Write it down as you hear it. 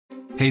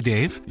Hey,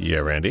 Dave. Yeah,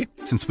 Randy.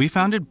 Since we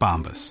founded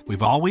Bombas,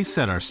 we've always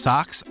said our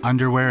socks,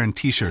 underwear, and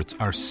T-shirts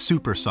are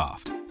super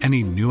soft.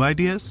 Any new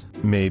ideas?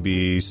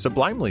 Maybe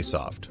sublimely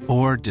soft.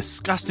 Or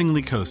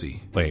disgustingly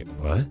cozy. Wait,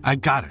 what? I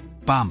got it.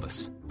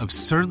 Bombas.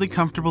 Absurdly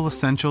comfortable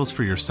essentials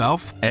for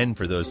yourself and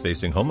for those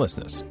facing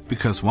homelessness.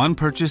 Because one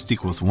purchased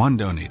equals one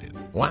donated.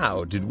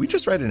 Wow, did we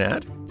just write an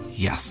ad?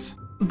 Yes.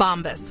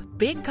 Bombas.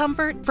 Big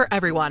comfort for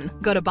everyone.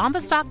 Go to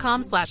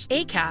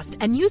bombas.com/ACAST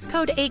and use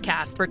code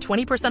ACAST for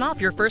 20%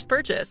 off your first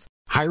purchase.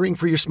 Hiring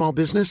for your small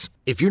business?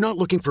 If you're not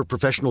looking for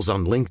professionals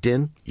on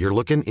LinkedIn, you're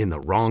looking in the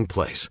wrong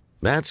place.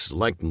 That's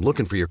like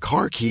looking for your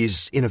car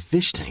keys in a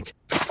fish tank.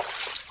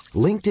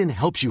 LinkedIn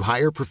helps you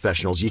hire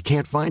professionals you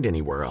can't find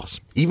anywhere else,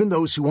 even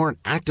those who aren't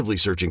actively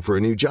searching for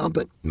a new job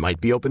but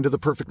might be open to the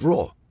perfect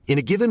role. In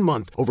a given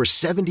month, over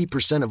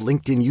 70% of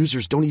LinkedIn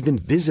users don't even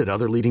visit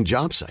other leading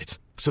job sites.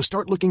 So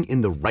start looking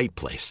in the right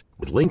place.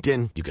 With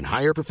LinkedIn, you can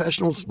hire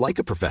professionals like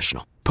a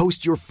professional.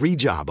 Post your free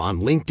job on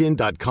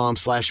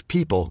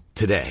linkedin.com/people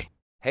today.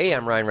 Hey,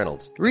 I'm Ryan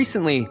Reynolds.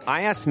 Recently,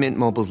 I asked Mint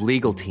Mobile's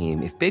legal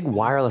team if big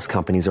wireless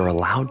companies are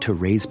allowed to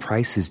raise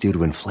prices due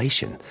to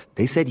inflation.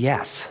 They said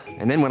yes.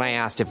 And then when I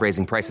asked if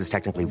raising prices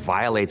technically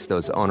violates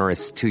those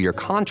onerous two-year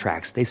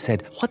contracts, they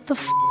said, "What the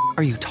f***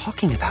 are you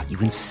talking about, you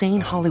insane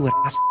Hollywood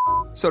ass?"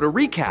 So to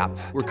recap,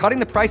 we're cutting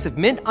the price of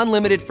Mint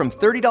Unlimited from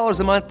 $30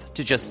 a month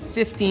to just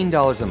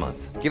 $15 a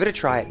month. Give it a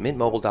try at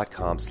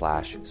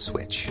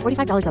mintmobile.com/switch.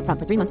 $45 up front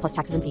for 3 months plus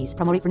taxes and fees.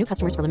 Promo rate for new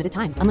customers for limited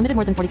time. Unlimited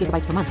more than 40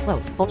 gigabytes per month.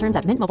 Slows full terms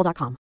at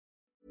mintmobile.com.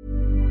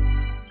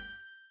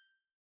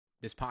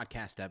 This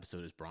podcast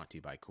episode is brought to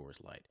you by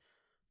Coors Light.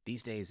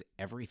 These days,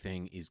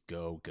 everything is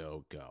go,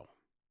 go, go.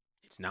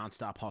 It's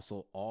nonstop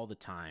hustle all the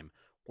time.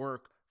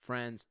 Work,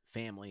 friends,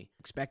 family.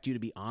 Expect you to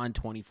be on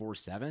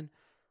 24/7?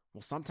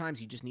 Well, sometimes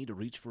you just need to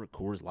reach for a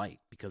Coors Light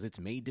because it's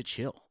made to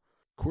chill.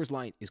 Coors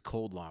Light is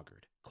cold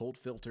lagered, cold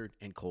filtered,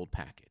 and cold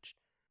packaged.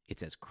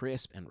 It's as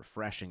crisp and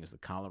refreshing as the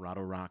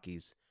Colorado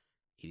Rockies.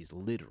 It is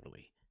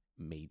literally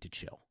made to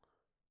chill.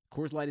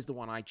 Coors Light is the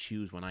one I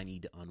choose when I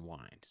need to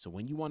unwind. So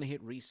when you want to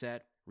hit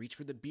reset, reach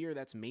for the beer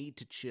that's made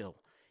to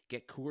chill.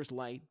 Get Coors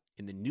Light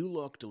in the new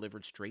look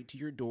delivered straight to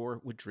your door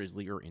with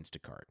Drizzly or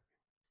Instacart.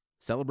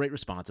 Celebrate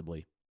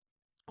responsibly.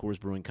 Coors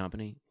Brewing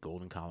Company,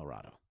 Golden,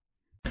 Colorado.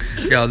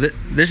 Yo,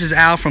 this is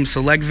Al from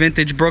Select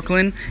Vintage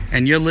Brooklyn,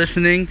 and you're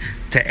listening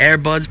to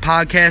Airbuds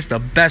Podcast, the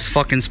best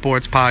fucking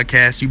sports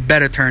podcast. You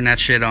better turn that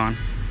shit on.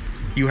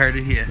 You heard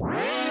it here.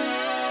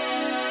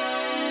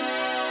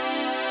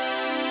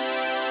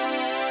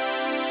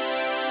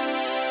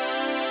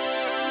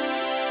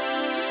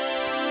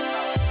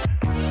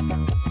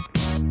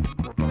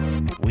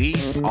 We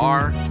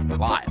are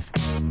live.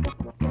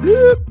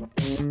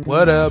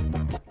 What up?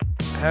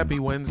 Happy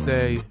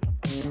Wednesday,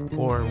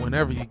 or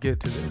whenever you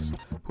get to this.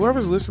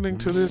 Whoever's listening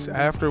to this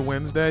after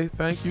Wednesday,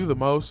 thank you the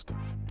most.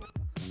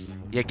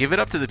 Yeah, give it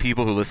up to the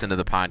people who listen to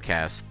the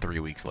podcast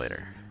 3 weeks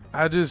later.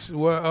 I just,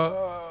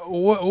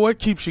 what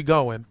keeps you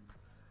going?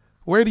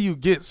 Where do you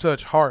get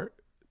such heart,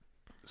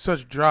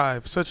 such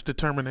drive, such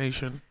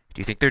determination? Do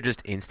you think they're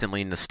just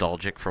instantly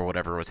nostalgic for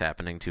whatever was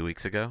happening 2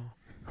 weeks ago?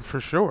 For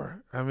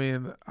sure. I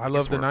mean, I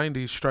love the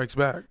 90s Strikes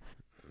Back.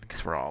 I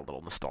guess we're all a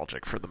little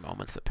nostalgic for the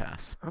moments that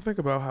pass. I think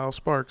about Hal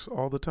Sparks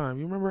all the time.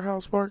 You remember Hal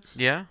Sparks?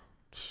 Yeah.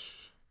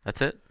 That's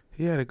it?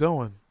 He had it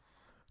going.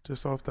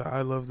 Just off the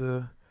I love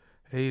the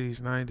 80s,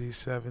 90s,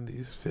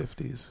 70s,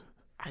 50s.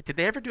 Did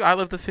they ever do I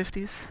Love the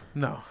 50s?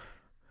 No.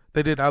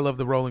 They did I Love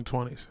the Rolling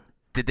 20s.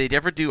 Did they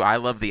ever do I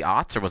Love the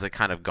Aughts, or was it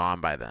kind of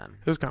gone by then?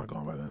 It was kind of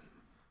gone by then.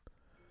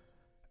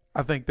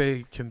 I think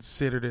they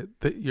considered it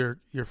that your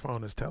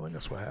phone is telling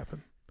us what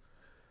happened.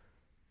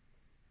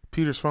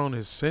 Peter's phone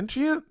is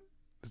sentient?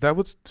 Is that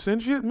what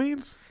sentient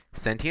means?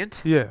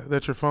 Sentient? Yeah,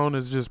 that your phone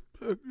is just...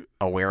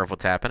 aware of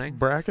what's happening?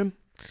 Bracken?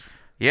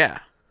 Yeah.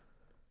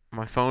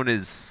 My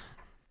phone's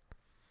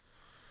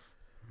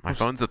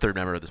the third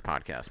member of this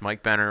podcast.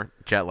 Mike Benner,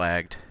 jet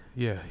lagged.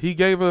 Yeah, he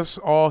gave us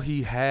all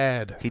he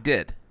had. He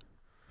did.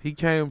 He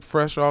came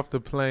fresh off the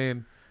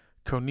plane.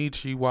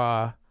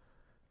 Konnichiwa.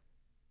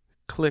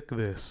 Click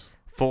this.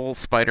 Full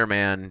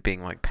Spider-Man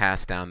being like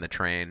passed down the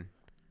train.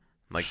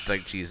 Like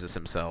Jesus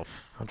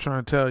himself. I'm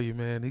trying to tell you,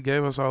 man. He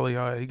gave us all he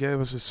had. He gave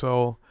us his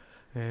soul,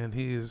 and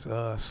he is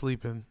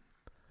sleeping.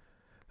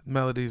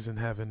 Melodies in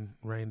heaven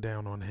rain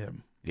down on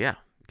him. Yeah.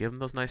 Give him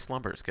those nice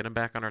slumbers. Get him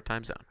back on our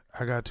time zone.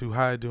 I got too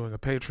high doing a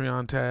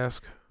Patreon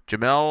task.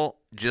 Jamel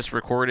just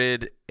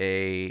recorded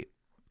a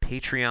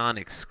Patreon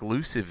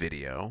exclusive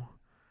video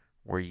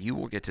where you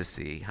will get to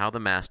see how the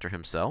master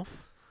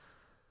himself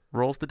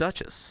rolls the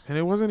Duchess. And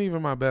it wasn't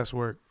even my best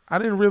work. I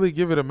didn't really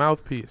give it a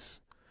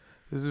mouthpiece.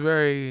 It's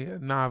very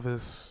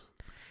novice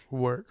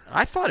work.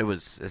 I thought it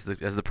was, as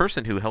the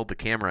person who held the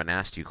camera and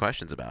asked you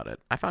questions about it,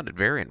 I found it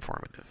very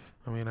informative.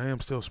 I mean, I am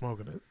still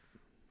smoking it.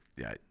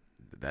 Yeah,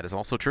 that is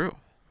also true.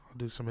 I'll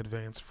do some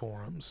advanced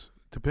forums,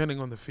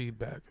 depending on the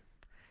feedback.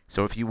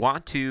 So if you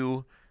want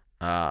to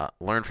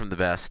learn from the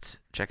best,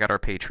 check out our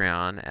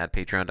Patreon at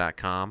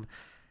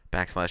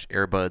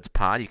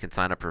patreon.com/airbudspod. You can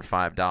sign up for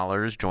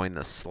 $5, join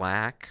the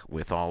Slack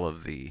with all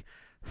of the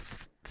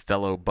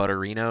fellow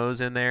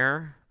butterinos in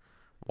there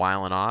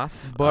whiling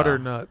off.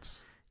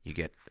 Butternuts. You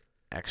get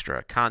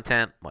extra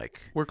content.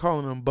 We're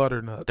calling them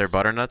butternuts. They're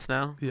butternuts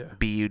now? Yeah.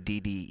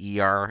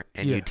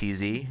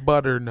 BUDDERNUTZ. Yeah.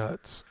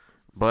 Butternuts.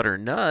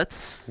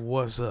 Butternuts?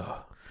 What's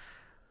up?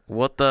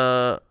 What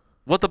the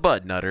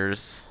bud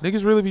nutters?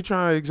 Niggas really be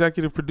trying to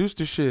executive produce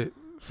the shit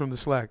from the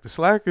Slack. The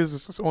Slack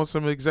is on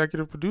some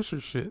executive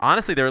producer shit.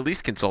 Honestly, they're at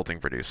least consulting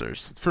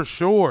producers. For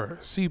sure.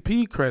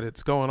 CP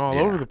credits going all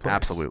over the place.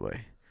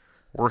 Absolutely.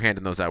 We're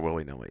handing those out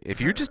willy-nilly.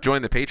 If you just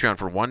join the Patreon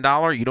for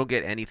 $1, you don't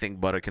get anything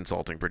but a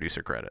consulting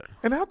producer credit.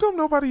 And how come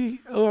nobody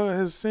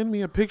has sent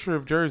me a picture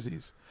of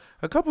jerseys?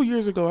 A couple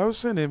years ago, I was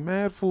sending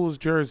Mad Fools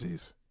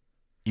jerseys.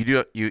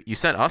 You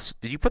sent us?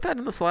 Did you put that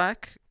in the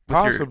Slack? With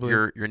Possibly.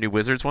 Your new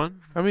Wizards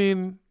one? I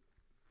mean,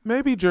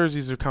 maybe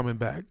jerseys are coming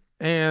back.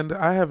 And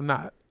I have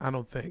not, I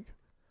don't think.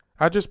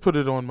 I just put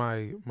it on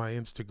my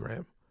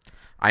Instagram.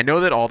 I know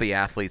that all the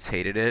athletes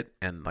hated it,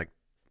 and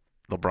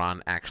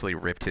LeBron actually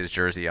ripped his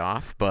jersey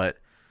off, but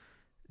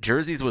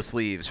jerseys with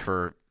sleeves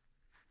for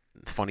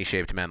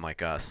funny-shaped men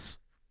like us,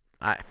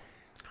 I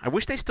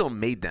wish they still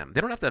made them.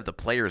 They don't have to have the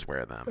players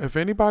wear them. If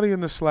anybody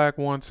in the Slack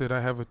wants it, I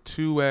have a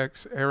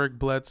 2X Eric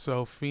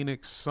Bledsoe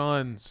Phoenix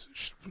Suns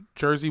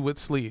jersey with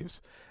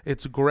sleeves.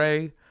 It's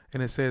gray,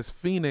 and it says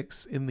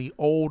Phoenix in the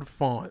old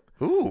font.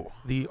 Ooh.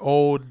 The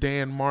old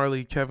Dan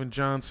Marley, Kevin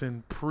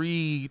Johnson,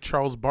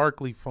 pre-Charles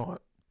Barkley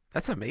font.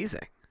 That's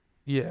amazing.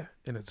 Yeah,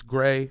 and it's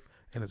gray,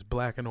 and it's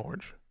black and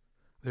orange.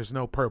 There's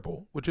no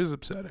purple, which is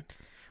upsetting.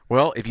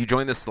 Well, if you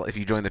join the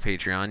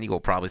Patreon, you will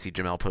probably see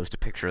Jamel post a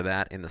picture of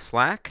that in the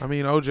Slack. I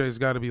mean, OJ's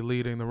got to be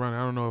leading the run.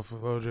 I don't know if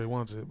OJ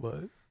wants it,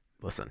 but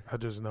listen, I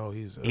just know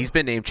he's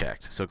been name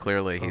checked, so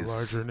clearly he's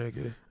larger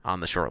nigga on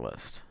the short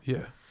list.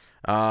 Yeah.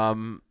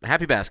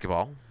 Happy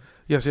basketball.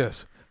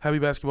 Yes. Happy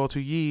basketball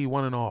to ye,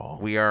 one and all.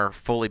 We are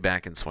fully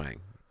back in swing,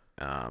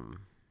 and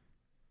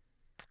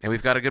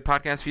we've got a good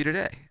podcast for you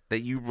today that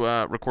you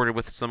recorded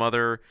with some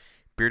other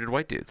bearded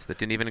white dudes that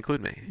didn't even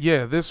include me.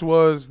 Yeah, this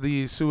was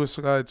the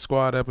Suicide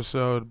Squad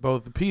episode.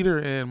 Both Peter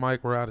and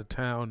Mike were out of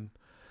town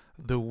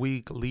the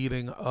week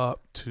leading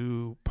up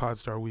to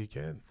Podstar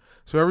Weekend.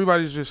 So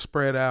everybody's just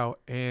spread out,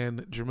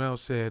 and Jamel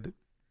said,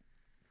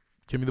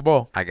 give me the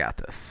ball. I got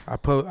this. I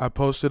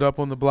posted up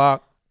on the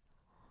block,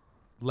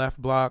 left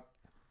block,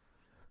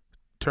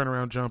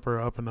 turnaround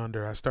jumper, up and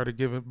under. I started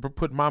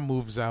putting my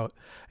moves out,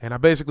 and I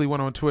basically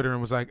went on Twitter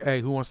and was like, hey,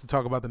 who wants to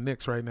talk about the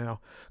Knicks right now?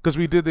 Because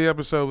we did the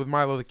episode with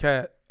Milo the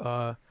Cat.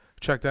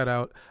 Check that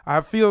out.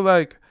 I feel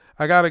like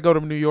I got to go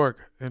to New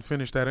York and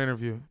finish that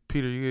interview.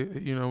 Peter,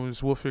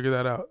 we'll figure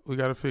that out. We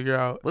got to figure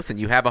out. Listen,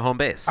 you have a home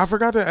base. I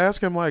forgot to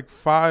ask him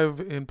 5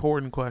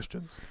 important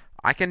questions.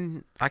 I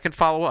can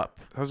follow up.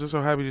 I was just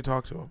so happy to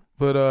talk to him.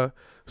 But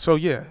so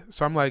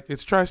I'm like,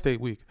 it's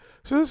Tri-State Week.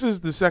 So this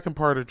is the second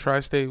part of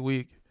Tri-State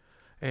Week.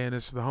 And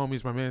it's the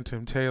homies, my man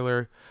Tim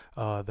Taylor,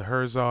 the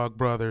Herzog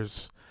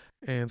brothers,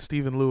 and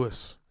Stephen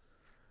Lewis.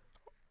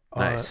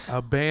 Nice.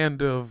 A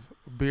band of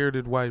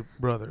bearded white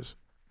brothers.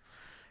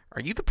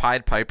 Are you the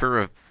Pied Piper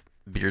of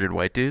bearded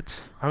white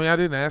dudes? I mean, I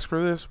didn't ask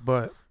for this,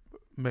 but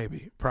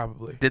maybe,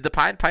 probably. Did the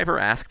Pied Piper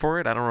ask for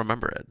it? I don't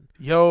remember it.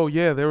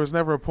 Yeah, there was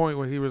never a point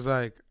where he was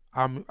like,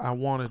 I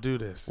want to do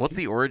this. What's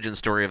the origin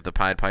story of the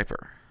Pied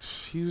Piper?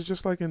 He was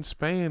just in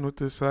Spain with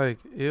this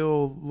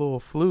ill little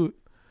flute.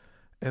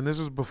 And this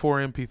was before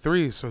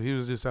MP3, so he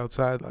was just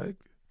outside,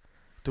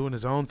 doing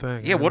his own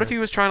thing. Yeah, what if he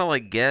was trying to,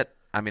 get...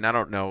 I mean, I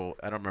don't know.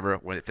 I don't remember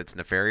if it's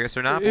nefarious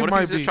or not. What if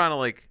he's just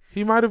trying to,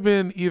 He might have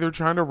been either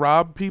trying to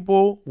rob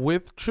people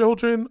with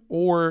children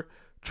or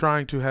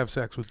trying to have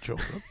sex with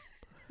children.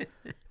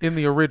 In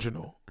the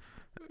original.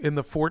 In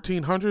the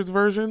 1400s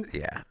version?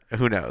 Yeah,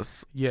 who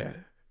knows? Yeah.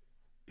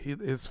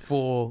 It's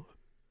full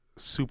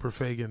super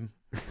Fagin.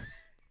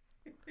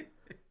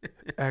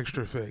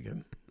 Extra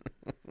Fagin.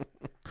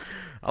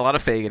 A lot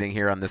of fagging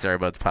here on this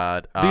Airbuds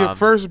pod. The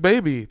first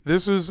baby.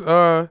 This is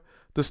the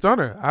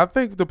stunner. I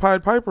think the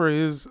Pied Piper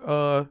is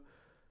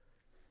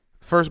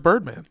first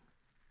Birdman.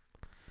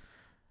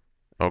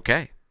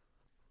 Okay.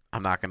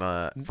 I'm not going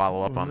to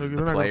follow up on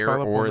the player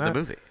or the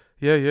movie.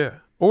 Yeah.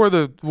 Or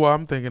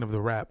I'm thinking of the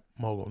rap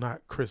mogul,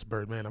 not Chris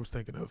Birdman. I'm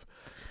thinking of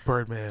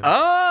Birdman.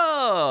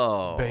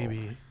 Oh.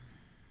 Baby.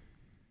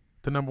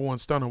 The number one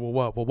stunner.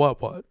 Well,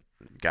 what?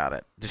 Got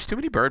it. There's too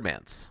many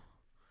Birdmans.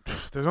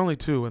 There's only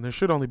 2, and there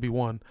should only be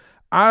 1.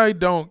 I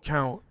don't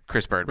count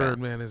Chris Birdman.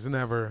 Birdman is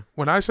never.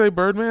 When I say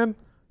Birdman,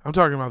 I'm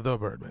talking about the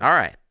Birdman. All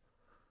right.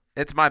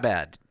 It's my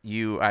bad.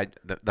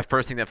 The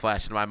first thing that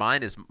flashed into my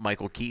mind is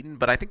Michael Keaton,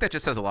 but I think that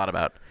just says a lot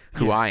about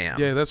who I am.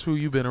 Yeah, that's who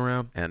you've been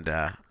around. And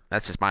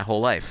that's just my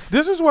whole life.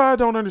 This is what I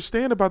don't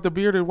understand about the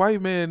bearded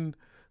white man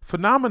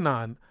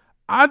phenomenon.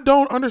 I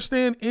don't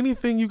understand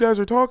anything you guys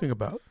are talking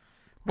about.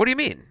 What do you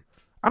mean?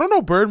 I don't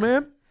know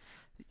Birdman.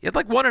 It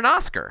won an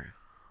Oscar.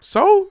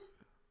 So?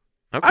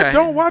 Okay. I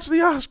don't watch the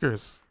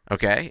Oscars.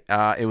 Okay.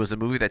 It was a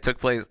movie that took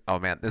place. Oh,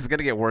 man. This is going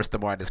to get worse the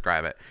more I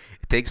describe it.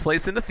 It takes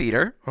place in the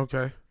theater.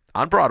 Okay.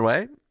 On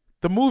Broadway.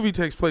 The movie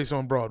takes place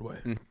on Broadway.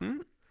 Mm-hmm.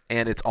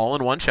 And it's all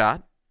in one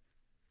shot.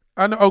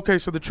 I know. Okay,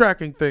 so the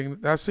tracking thing,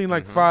 I've seen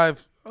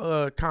 5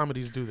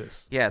 comedies do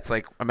this. Yeah, it's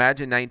like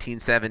imagine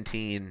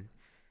 1917.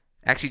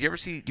 Actually, did you ever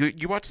see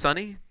you watch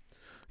Sunny?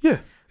 Yeah.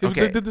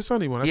 Okay. They did the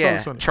Sunny one. I saw the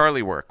Sunny.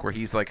 Charlie Work, where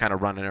he's like kind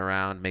of running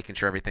around, making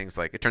sure everything's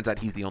like. It turns out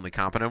he's the only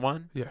competent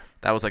one. Yeah.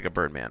 That was like a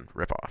Birdman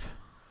ripoff.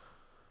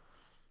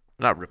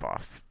 Not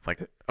ripoff,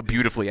 like a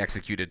beautifully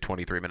executed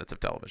 23 minutes of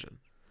television.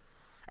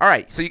 All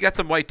right, so you got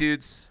some white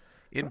dudes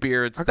in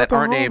beards that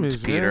aren't named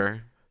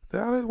Peter.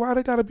 Why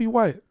they gotta be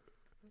white?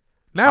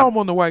 Now I'm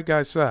on the white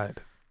guy's side.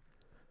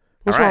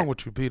 What's wrong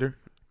with you, Peter?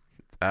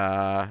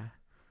 So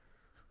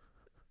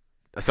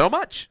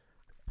much.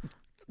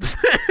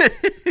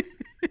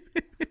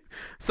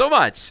 So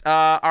much.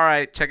 All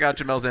right, check out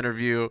Jamel's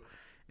interview,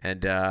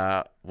 and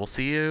we'll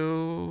see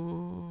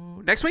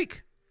you next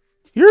week.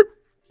 Yep.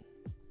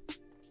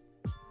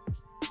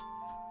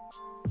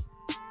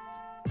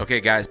 Okay,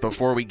 guys,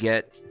 before we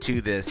get to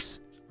this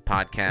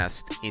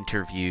podcast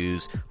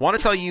interviews, want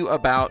to tell you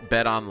about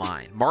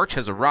BetOnline. March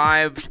has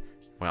arrived.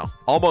 Well,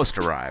 almost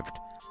arrived.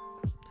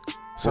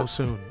 So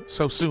soon.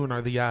 So soon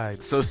are the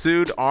Ides. So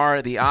soon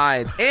are the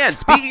Ides. And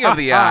speaking of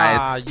the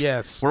Ides,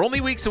 yes, we're only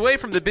weeks away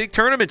from the big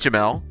tournament,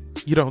 Jamel.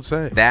 You don't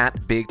say.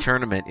 That big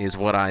tournament is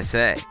what I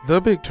say.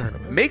 The big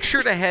tournament. Make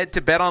sure to head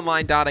to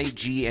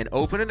betonline.ag and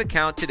open an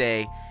account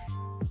today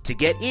to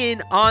get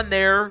in on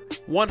their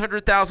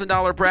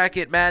 $100,000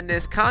 Bracket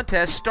Madness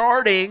contest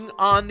starting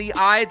on the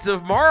Ides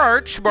of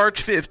March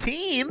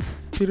 15th.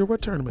 Peter,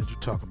 what tournament you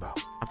talking about?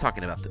 I'm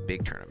talking about the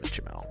big tournament,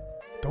 Jamel.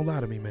 Don't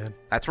lie to me, man.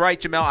 That's right,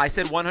 Jamel. I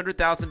said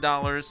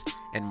 $100,000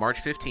 and March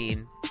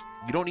 15.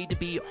 You don't need to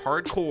be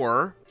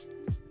hardcore,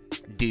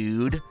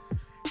 dude,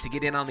 to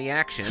get in on the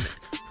action.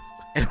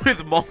 And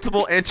with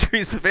multiple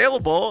entries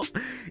available,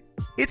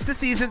 it's the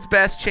season's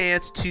best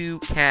chance to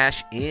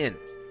cash in.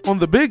 On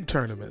the big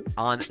tournament.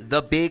 On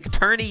the big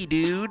tourney,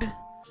 dude.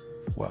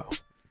 Wow.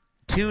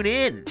 Tune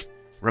in.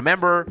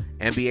 Remember,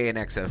 NBA and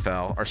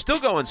XFL are still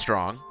going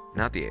strong,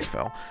 not the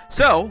AFL.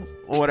 So,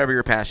 whatever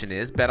your passion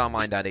is,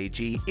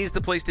 betonline.ag is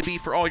the place to be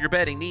for all your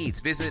betting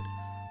needs. Visit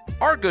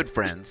our good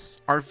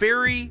friends, our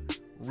very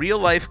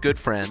real-life good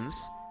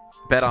friends,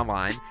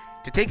 BetOnline,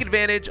 to take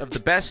advantage of the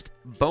best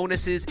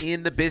bonuses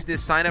in the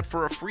business. Sign up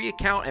for a free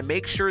account and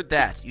make sure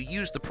that you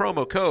use the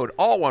promo code,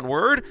 all one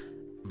word,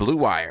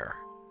 BlueWire,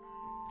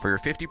 for your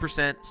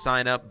 50%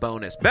 sign-up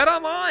bonus.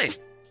 BetOnline,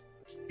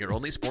 your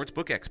only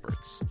sportsbook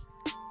experts.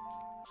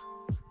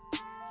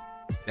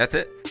 That's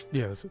it.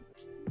 Yeah, that's it.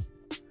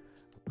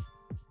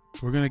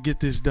 We're going to get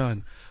this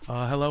done.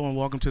 Hello and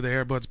welcome to the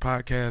Airbuds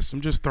Podcast.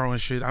 I'm just throwing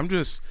shit.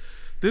 This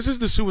is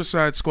the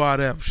Suicide Squad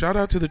app. Shout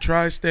out to the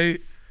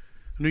Tri-State,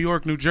 New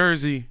York, New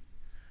Jersey.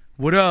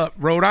 What up,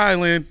 Rhode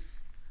Island?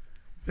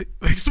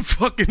 Make some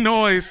fucking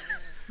noise.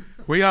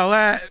 Where y'all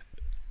at?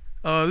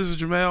 This is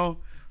Jamel,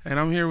 and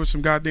I'm here with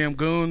some goddamn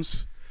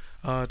goons.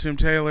 Tim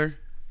Taylor.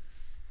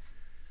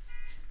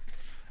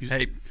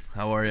 Hey,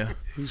 how are you?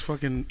 He's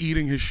fucking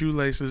eating his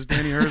shoelaces.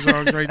 Danny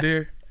Herzog's right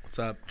there. What's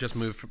up? Just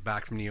moved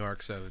back from New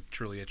York, so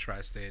truly a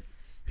tri-state.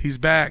 He's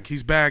back,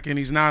 and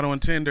he's not on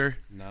Tinder.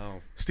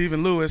 No.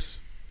 Stephen Lewis.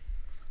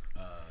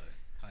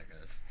 Hi,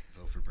 guys.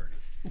 Vote for Bernie.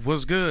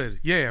 What's good?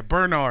 Yeah,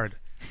 Bernard.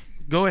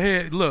 Go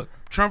ahead. Look,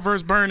 Trump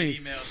versus Bernie. I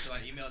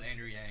emailed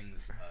Andrew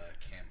Yang's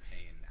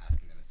campaign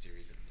asking them a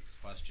series of Knicks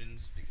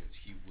questions because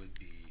he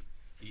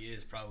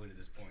is probably to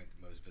this point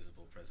the most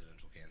visible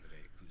presidential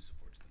candidate who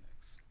supports the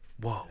Knicks.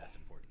 Whoa. That's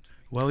important to me.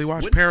 Well, he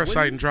watched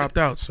Parasite and dropped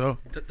out, so.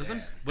 Wouldn't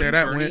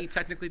that Bernie went.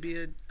 technically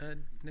be a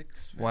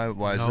Knicks fan?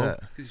 Why is No.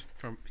 that? He's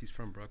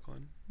from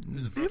Brooklyn.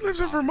 He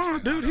lives in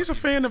Vermont, dude. He's a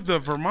fan of the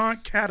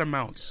Vermont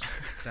Catamounts.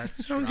 That's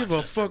He don't give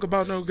a fuck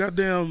about no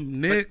goddamn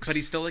Knicks. But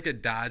he's still like a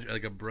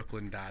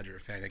Brooklyn Dodger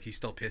fan. Like he's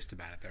still pissed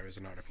about it. There was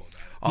an article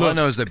about it. All I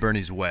know is that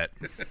Bernie's wet.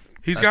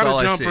 He's That's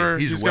all got a I see. jumper.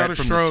 He's got wet a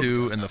from stroke. the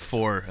 2 and the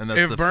 4, and that's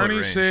If the Bernie foot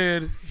range.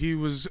 said he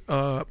was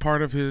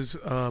part of his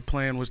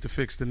plan was to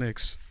fix the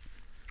Knicks,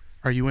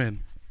 are you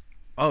in?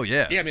 Oh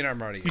yeah. Yeah, I mean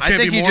I'm already. You I can't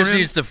think be he more just in?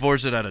 needs to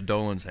force it out of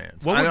Dolan's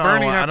hands. What I would don't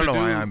Bernie know, have I don't to know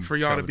why I'm do for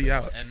y'all to proud be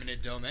of out?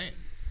 Eminent domain.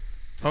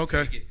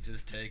 Okay.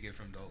 Just take it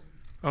from Dolan.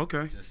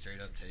 Okay. Just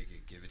straight up take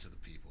it, give it to the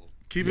people.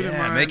 Keep it in Yeah,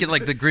 mind. make it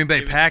like the Green Bay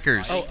Give it to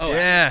Packers. Spike.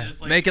 Yeah,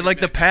 Just like make it Green like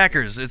Bay the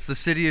Packers. It's the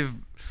city of.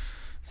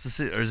 It's the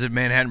city, or is it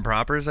Manhattan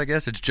propers? I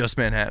guess it's just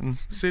Manhattan.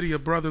 City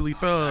of brotherly That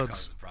thugs.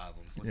 causes problems.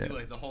 Let's do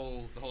like the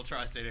whole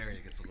tri-state area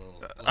gets a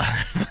little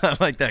I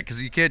like that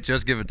because you can't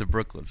just give it to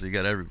Brooklyn, so you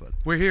got everybody.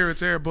 We're here.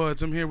 It's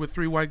Airbuds. I'm here with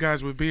 3 white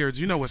guys with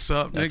beards. You know what's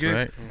up, That's nigga.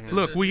 right.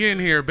 Look, we in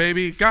here,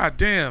 baby. God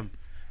damn.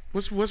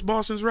 What's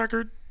Boston's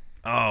record?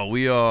 Oh,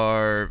 we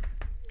are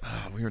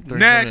 37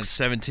 Next. and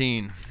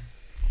 17.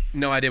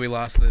 No idea we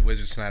lost to the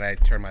Wizards tonight. I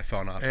turned my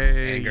phone off.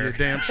 Hey, Anger. you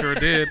damn sure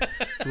did.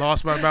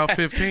 Lost by about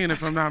 15,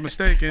 if I'm not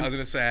mistaken. I was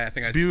gonna say I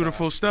think I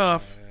Beautiful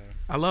stopped. stuff.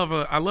 I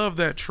love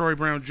that Troy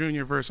Brown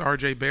Jr. versus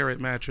R.J. Barrett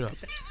matchup.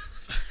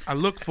 I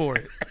look for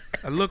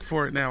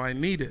it now. I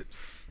need it.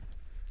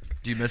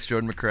 Do you miss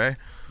Jordan McRae?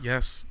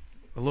 Yes,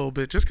 a little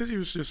bit. Just because he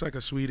was just like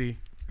a sweetie.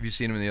 Have you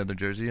seen him in the other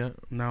jersey yet?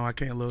 No, I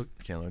can't look.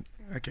 Can't look.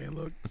 I can't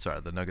look. It's all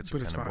right. The Nuggets are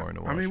But it's kind of boring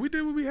fine. to watch. I mean, we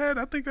did what we had.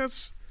 I think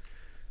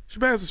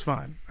Shabazz is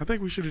fine. I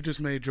think we should have just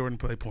made Jordan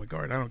play point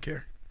guard. I don't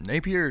care.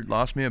 Napier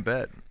lost me a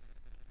bet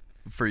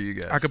for you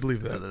guys. I could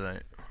believe the that. other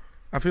night.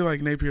 I feel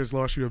like Napier's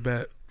lost you a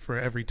bet for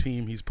every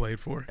team he's played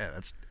for. Yeah,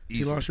 that's He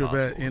easily lost you a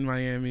bet possible. in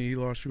Miami. He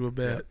lost you a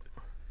bet.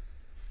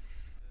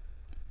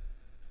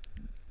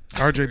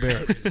 R.J.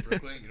 Barrett.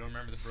 Brooklyn? You don't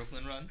remember the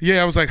Brooklyn run?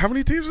 Yeah, I was like, how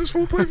many teams this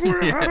fool play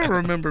for? I don't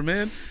remember,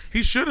 man.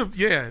 He should have.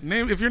 Yeah,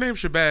 if your name's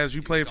Shabazz,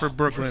 you played for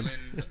Brooklyn.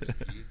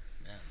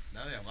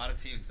 A lot of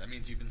teams. That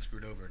means you've been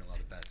screwed over in a lot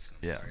of bets.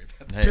 I'm sorry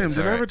about that. Hey, Tim, it's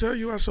did I all ever right. tell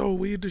you I sold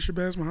weed to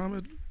Shabazz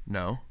Muhammad?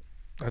 No.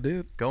 I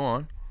did. Go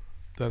on.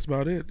 That's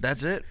about it.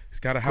 That's it. He's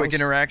got a house. Quick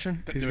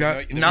interaction. He's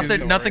got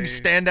Nothing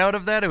stand out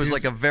of that. It was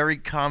like a very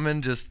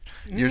common. Just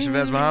you're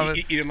Shabazz Muhammad.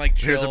 You didn't like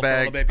chill Here's a for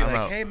bag. a little bit. Be I'm like,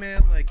 out. hey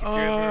man, like if you're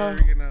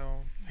ever, you know.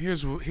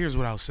 Here's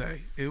what I'll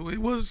say. It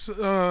was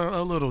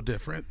a little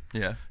different.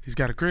 Yeah. He's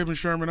got a crib in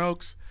Sherman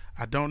Oaks.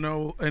 I don't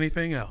know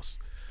anything else.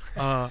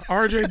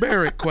 R.J.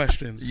 Barrett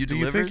questions. You Do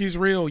you think delivered? he's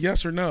real?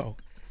 Yes or no?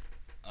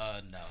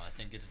 No, I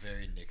think it's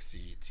very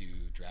Knicksy to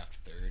draft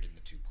third in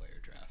the two-player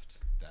draft.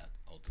 That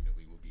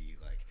ultimately will be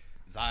like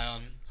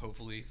Zion,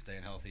 hopefully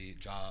staying healthy,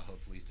 Ja,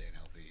 hopefully staying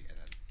healthy, and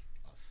then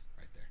us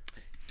right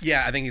there.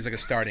 Yeah, I think he's like a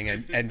starting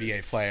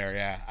NBA player.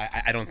 Yeah,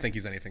 I don't think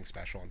he's anything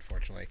special,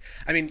 unfortunately.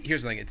 I mean,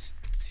 here's the thing: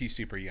 he's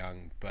super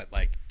young, but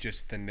like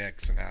just the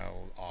Knicks and how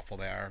awful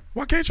they are.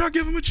 Why can't y'all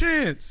give him a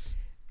chance?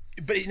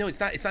 But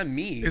it's not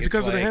me. Is it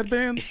because of the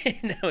headbands?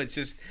 No, it's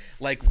just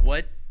like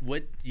what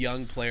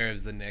young player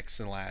of the Knicks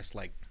in the last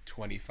like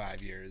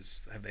 25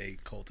 years have they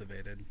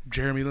cultivated?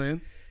 Jeremy Lin.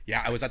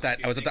 Yeah, I was at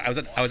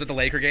the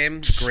Laker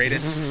game.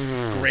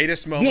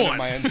 Greatest moment of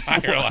my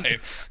entire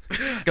life.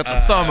 Got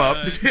the thumb up.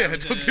 Yeah,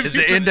 Is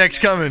the index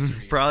coming?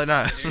 Probably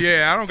not.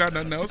 Yeah, I don't got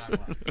nothing else.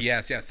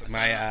 Yes.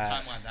 My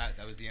Timeline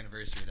that was the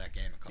anniversary of that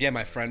game.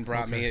 my friend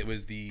brought me. It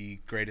was the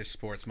greatest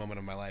sports moment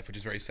of my life, which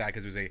is very sad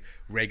because it was a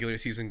regular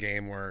season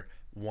game where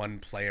one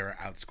player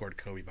outscored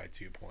Kobe by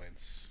 2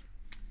 points.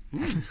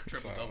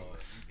 Triple double.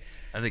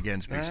 That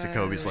again speaks to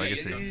Kobe's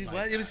legacy.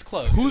 It was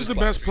close. Who's the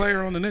best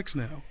player on the Knicks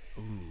now?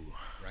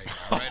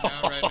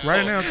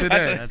 Right now,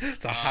 today.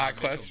 That's a hot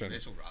question.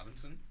 Mitchell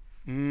Robinson.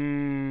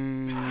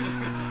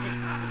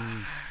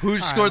 Who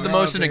scored the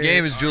most in a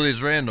game is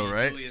Julius Randle,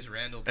 right? Julius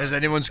Randle. Has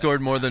anyone scored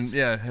more than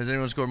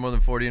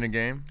 40 in a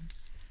game?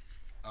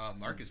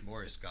 Marcus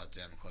Morris got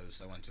damn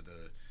close. I went to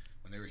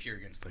when they were here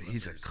against the But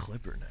Clippers. he's a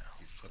Clipper now.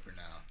 He's a Clipper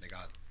now. They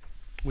got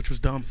Which was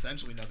dumb.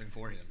 essentially nothing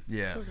for him.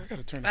 Yeah. I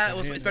gotta turn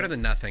It's better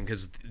than nothing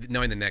because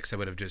knowing the Knicks, I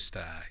would have just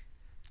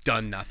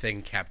done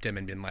nothing, kept him,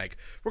 and been like,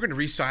 we're going to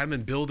re-sign him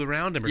and build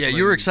around him. Or Yeah, something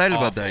you were excited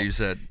about awful. that, you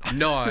said.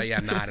 No, yeah,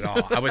 not at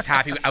all. I was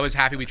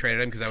happy we traded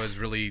him because I was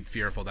really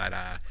fearful that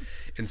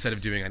instead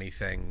of doing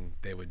anything,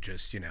 they would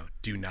just,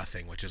 do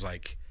nothing, which is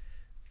like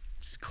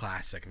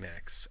classic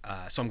Knicks.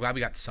 So I'm glad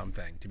we got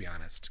something, to be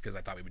honest, because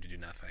I thought we would do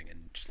nothing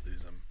and just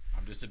lose him.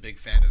 I'm just a big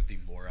fan of the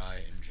Morai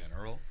in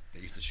general.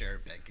 They used to share a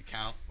bank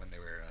account when they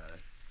were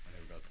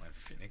both playing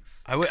for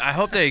Phoenix. I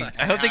hope they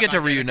get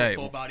to reunite.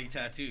 Full body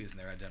tattoos and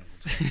they're identical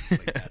twins.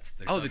 Like there's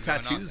the something going on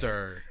tattoos there.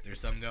 are. There's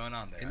something going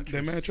on there.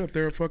 They match up.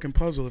 They're a fucking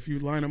puzzle. If you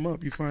line them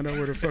up, you find out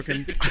where the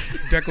fucking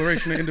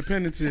Declaration of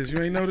Independence is.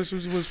 You ain't noticed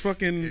was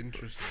fucking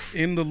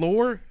in the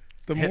lore,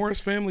 the Morris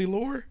family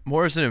lore.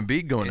 Morrison and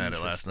Embiid going at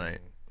it last night.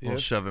 Little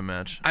shoving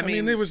match. I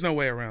mean, there was no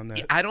way around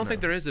that. I don't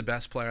think there is a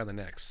best player on the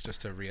Knicks.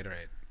 Just to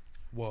reiterate.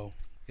 Whoa.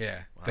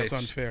 Yeah, That's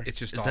unfair. It's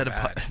just Is all that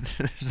bad.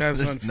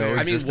 That's unfair.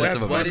 I mean, that's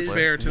what is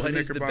unfair to the what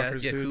is the Knickerbockers,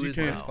 best? Yeah, dude. who You is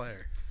the can't. best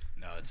player?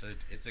 No,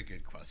 it's a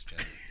good question.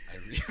 I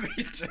really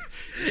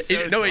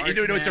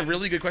it's a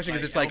really good question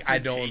because it's like I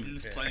don't.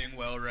 Payton's playing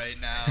well right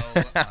now.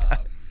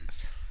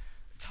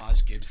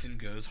 Taj Gibson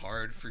goes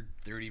hard for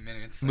 30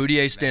 minutes.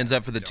 Moutier stands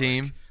up for the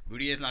team.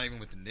 Moutier's not even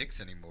with the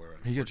Knicks anymore.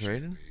 He got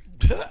traded?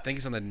 I think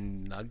he's on the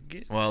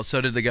Nuggets. Well,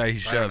 so did the guy he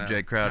shoved,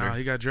 Jake Crowder. Nah,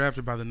 he got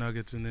drafted by the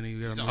Nuggets and then he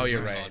got. Oh,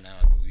 you're right. Now,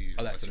 I believe.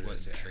 Oh, that's he what it is,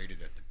 wasn't yeah.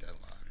 traded at the deadline.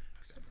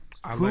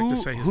 I like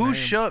to say his who name.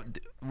 shoved?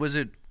 Was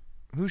it?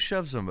 Who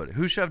shoved somebody?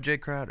 Who shoved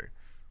Jake Crowder?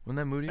 Wasn't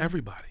that Moody?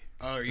 Everybody.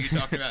 Oh, are you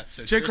talking about?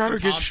 So Jay Crowder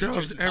Tristan gets Thompson- shoved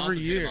Tristan every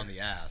Thompson hit him year. on the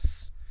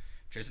ass.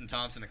 Tristan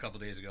Thompson a couple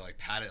days ago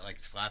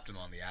slapped him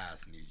on the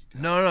ass.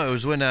 And No, it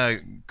was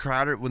when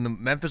Crowder, when the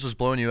Memphis was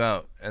blowing you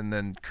out, and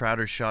then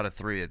Crowder shot a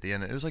 3 at the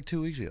end. It was like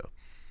 2 weeks ago.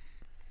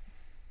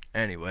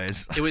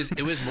 Anyways, It was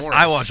Morris.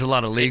 I watch a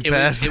lot of League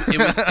Pass.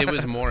 It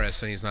was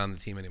Morris, and he's not on the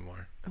team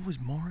anymore. It was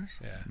Morris.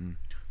 Yeah.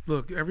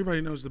 Look,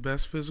 everybody knows the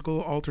best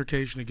physical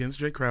altercation against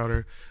Jay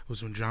Crowder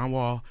was when John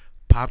Wall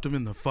popped him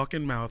in the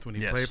fucking mouth when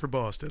he played for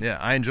Boston. Yeah,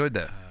 I enjoyed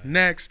that.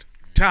 Next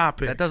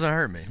topic. That doesn't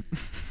hurt me.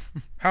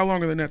 How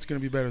long are the Nets going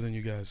to be better than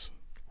you guys?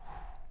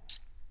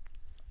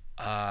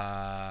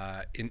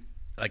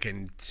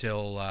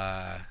 Until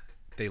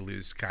they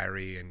lose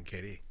Kyrie and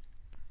KD.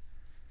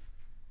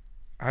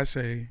 I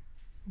say,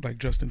 like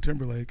Justin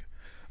Timberlake,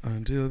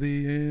 until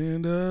the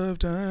end of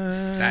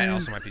time. That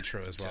also might be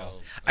true as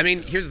well. I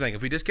mean, here's the thing: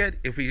 if we just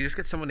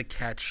get someone to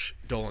catch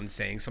Dolan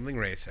saying something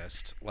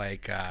racist,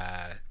 like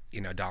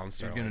Donald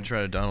Sterling, You're gonna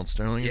try to Donald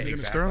Sterling? Yeah, You're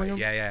exactly. Sterling him?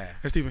 Yeah.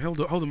 Hey, Stephen, hold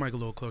the mic a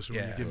little closer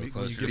when you give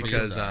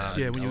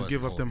when you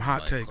give up them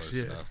hot takes.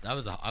 Yeah, I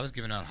was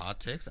giving out hot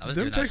takes. I was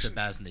Them giving out takes-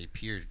 Shabazz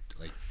Napier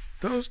like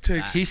Those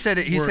takes. He said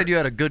He said you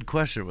had a good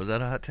question. Was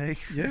that a hot take?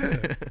 Yeah.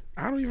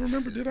 I don't even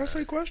remember. Did I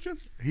say question?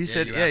 He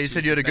said you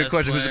said you had a good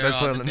question. Who's the best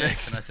player on the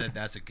Knicks? And I said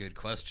that's a good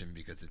question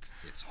because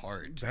it's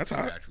hard. That's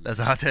hot. That's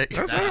a hot take.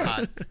 That's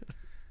hot.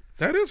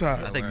 That is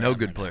hot. I think no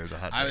good player is a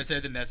hot take. I would say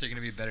the Nets are going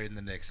to be better than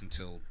the Knicks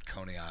until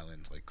Coney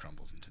Island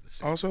crumbles into the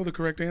sea. Also, the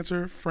correct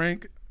answer: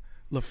 Frank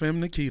LaFemme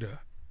Nikita.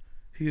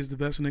 He is the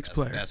best Knicks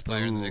player. Best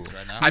player in the Knicks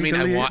right now. I mean,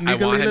 I want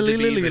him to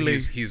be, but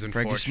he's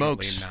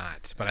unfortunately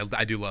not. But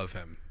I do love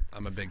him.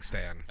 I'm a big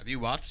stan. Have you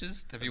watched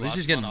his?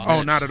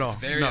 Oh, not at all.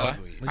 It's very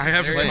ugly. I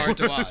have very hard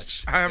to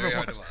watch. I haven't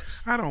watched.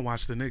 I don't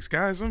watch the Knicks,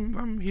 guys.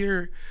 I'm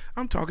here.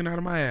 I'm talking out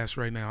of my ass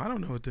right now. I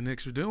don't know what the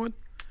Knicks are doing.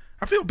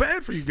 I feel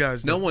bad for you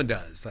guys. No one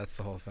does. That's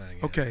the whole thing.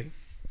 Yeah.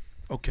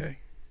 Okay.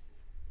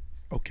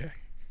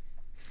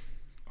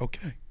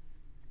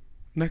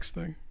 Next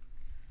thing.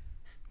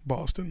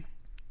 Boston.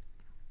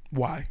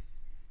 Why?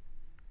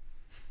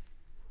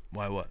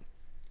 Why what?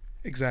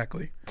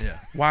 Exactly. Yeah.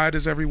 Why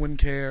does everyone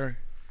care?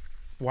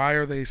 Why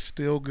are they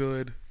still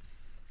good?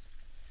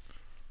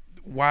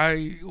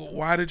 Why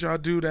did y'all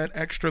do that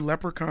extra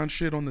leprechaun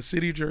shit on the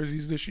city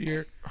jerseys this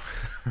year?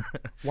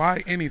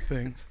 Why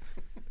anything?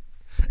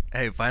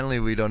 Hey, finally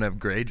we don't have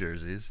gray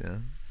jerseys. Yeah.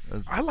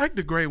 I like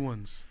the gray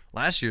ones.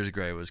 Last year's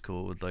gray was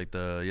cool with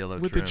the yellow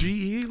with trim.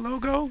 the GE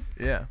logo.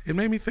 Yeah. It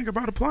made me think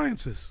about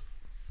appliances.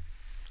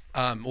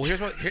 Well, here's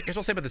what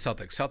I'll say about the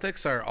Celtics.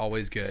 Celtics are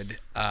always good,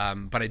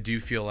 but I do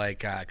feel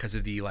like because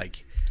of the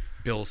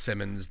Bill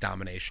Simmons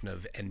domination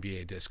of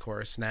NBA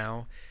discourse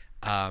now,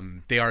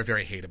 they are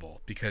very hateable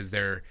because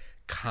they're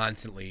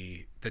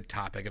constantly the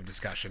topic of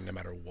discussion no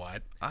matter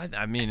what.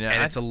 I mean,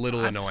 and it's a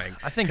little annoying.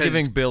 I think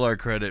giving Bill our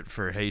credit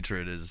for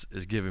hatred is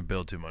giving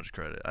Bill too much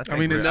credit. I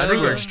think it's true.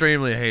 true. We're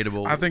extremely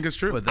hateable. I think it's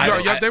true.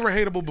 They were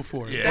hateable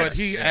before, but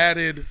he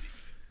added.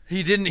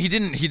 He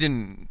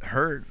didn't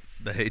hurt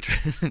the hatred.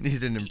 He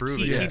didn't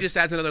improve it. He just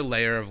adds another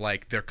layer of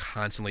they're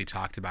constantly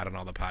talked about on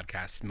all the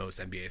podcasts most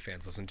NBA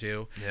fans listen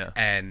to. Yeah,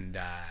 and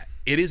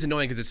it is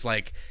annoying because it's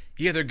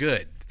they're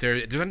good.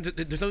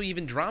 There's no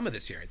even drama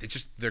this year.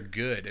 They're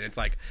good, and it's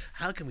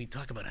how can we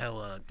talk about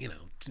how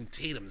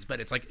Tatum's? But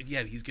it's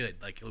he's good.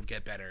 He'll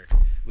get better.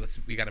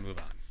 We got to move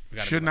on.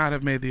 Should not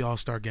have made the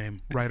All-Star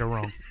game, right or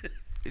wrong.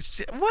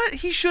 What?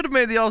 He should have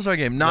made the All-Star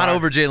game. Not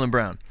over Jaylen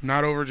Brown.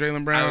 Not over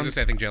Jaylen Brown. I was going to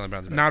say I think Jaylen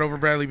Brown's better. Not over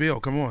Bradley Beal.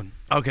 Come on.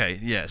 Okay,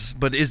 yes.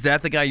 But is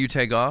that the guy you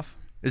take off?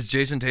 Is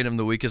Jason Tatum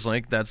the weakest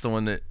link? That's the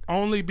one that...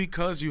 Only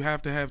because you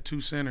have to have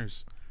two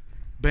centers.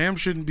 Bam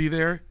shouldn't be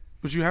there,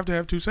 but you have to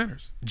have two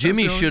centers.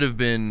 Jimmy should have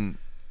been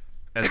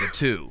at the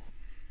 2.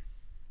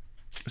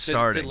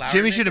 Starting.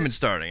 Jimmy should have been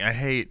starting. I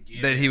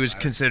hate that he was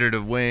considered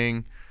a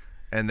wing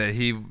and that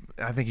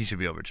I think he should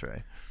be over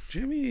Trey.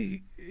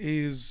 Jimmy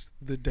is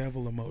the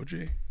devil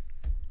emoji.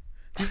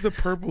 He's the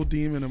purple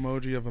demon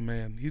emoji of a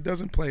man. He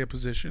doesn't play a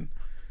position.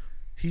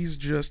 He's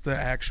just the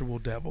actual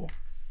devil.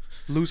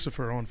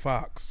 Lucifer on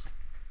Fox.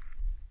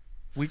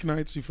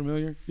 Weeknights, you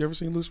familiar? You ever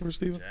seen Lucifer,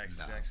 Steven?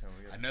 No.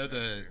 I know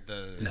the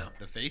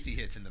face he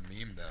hits in the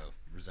meme though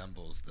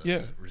resembles the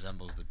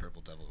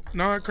purple devil emoji.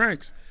 No, it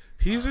cranks.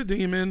 He's a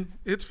demon.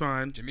 It's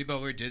fine. Jimmy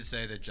Butler did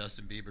say that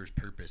Justin Bieber's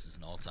Purpose is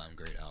an all-time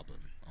great album.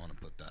 I want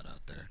to put that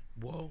out there.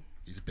 Whoa.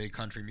 He's a big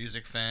country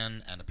music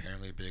fan and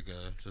apparently a big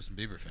Justin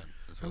Bieber fan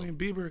as well. I mean,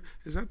 Bieber,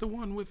 is that the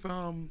one with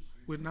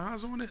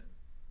Nas on it?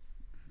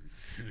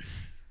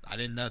 I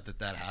didn't know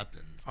that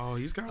happened. Oh,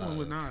 he's got one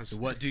with Nas. The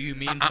What Do You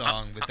Mean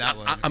song with that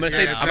one. I'm gonna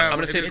say it's a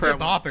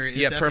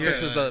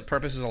bopper.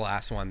 Purpose is the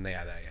last one.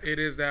 Yeah. It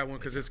is that one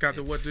because it's got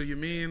the What Do You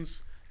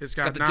Means. It's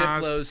got the Nas,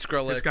 Diplos,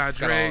 Skrillex. It's got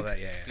Drake. All that,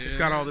 It's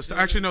got all this stuff.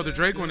 Actually, no, the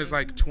Drake one is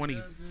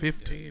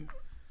 2015.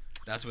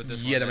 That's what this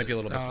one is. Yeah, that might be a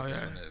little bit. That's what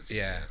this one is.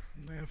 Yeah.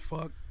 Man,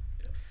 fuck.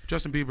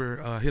 Justin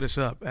Bieber, hit us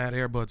up at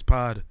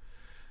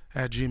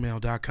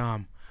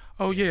airbudspod@gmail.com.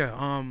 Oh,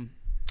 yeah.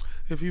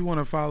 If you want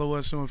to follow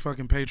us on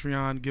fucking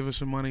Patreon, give us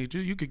some money.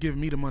 You could give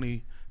me the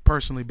money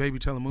personally,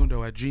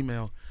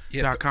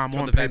 babytelemundo@gmail.com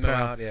on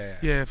PayPal.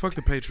 Yeah, fuck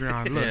the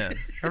Patreon. Look,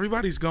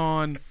 everybody's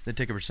gone. They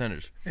take a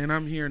percentage. And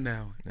I'm here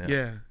now.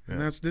 Yeah.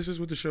 And this is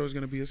what the show is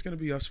going to be. It's going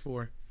to be us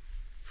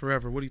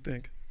forever. What do you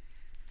think?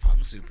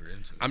 I'm super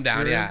into it. I'm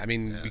down, I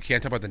mean, we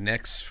can't talk about the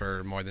Knicks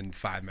for more than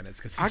 5 minutes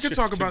because I could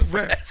talk about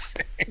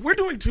we're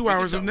doing 2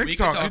 hours of Knicks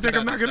talk. You think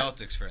I'm not going to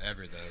Celtics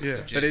forever though? Yeah,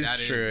 that is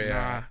true.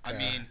 Yeah, I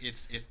mean,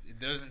 it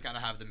doesn't kind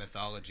of have the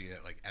mythology that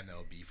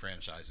MLB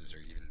franchises or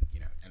even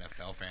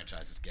NFL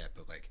franchises get,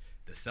 but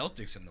the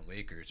Celtics and the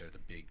Lakers are the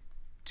big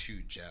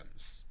 2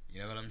 gems. You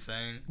know what I'm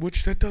saying?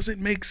 Which that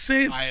doesn't make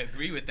sense. I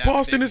agree with that.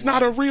 Boston is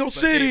not a real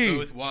city.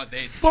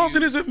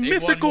 Boston is a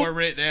mythical.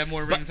 They have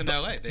more rings than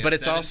LA. But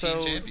it's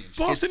also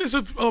Boston is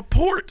a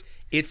port.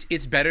 It's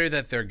better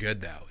that they're good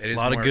though. It is a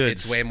lot of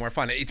goods. It's way more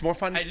fun. It's more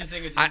fun. I just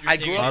think it's I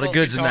grew up a lot of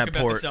goods in that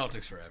port. The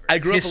Celtics forever. I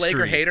grew up a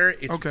Laker History. hater.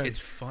 It's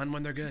fun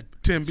when they're good.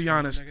 Tim, be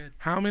honest.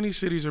 How many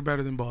cities are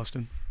better than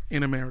Boston?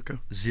 in America?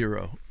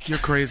 0. You're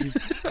crazy.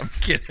 I'm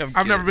kidding.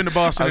 I've never been to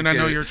Boston, and I know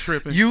kidding. you're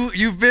tripping.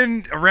 You've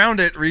been around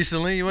it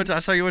recently. I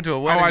saw you went to a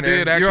wedding. Oh, I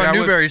did. Actually, You're on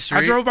Newberry Street.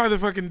 I drove by the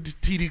fucking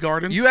TD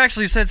Gardens. You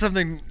actually said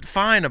something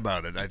fine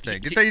about it. I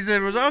think you said it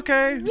was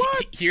okay.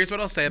 What? Here's what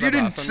I'll say about You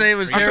didn't Boston. say it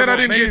was. I said I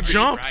didn't terrible. get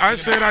jumped. I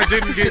said I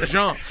didn't get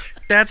jumped.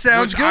 That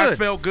sounds Which good. I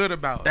felt good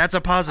about. That's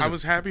a positive. I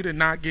was happy to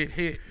not get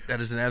hit.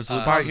 That is an absolute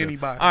by positive.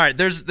 anybody. All right,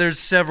 there's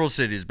several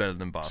cities better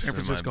than Boston. San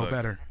Francisco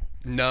better.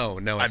 No,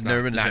 it's I've not.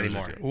 never been to not San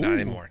anymore. Francisco. Not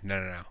anymore.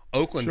 No.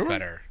 Oakland's Sure.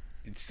 better.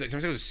 San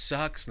Francisco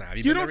sucks now. Have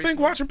You been don't there think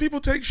recently? watching people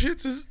take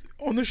shits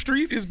on the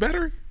street is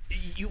better?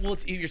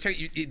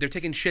 They're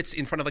taking shits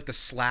in front of like the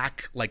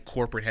Slack like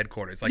corporate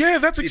headquarters. Like, Yeah,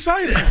 that's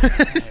exciting.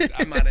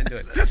 I'm not into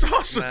it. That's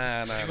awesome.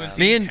 Nah.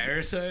 Me and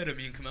Parasite. I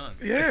mean, come on.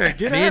 Yeah,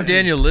 get me out and of here.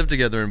 Daniel lived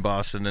together in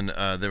Boston,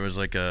 and there was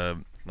like a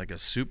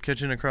soup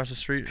kitchen across the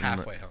street.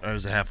 Halfway home. It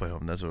was a halfway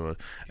home. That's what it was.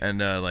 And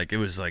like it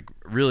was like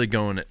really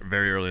going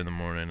very early in the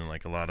morning, and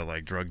like a lot of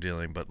like drug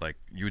dealing. But like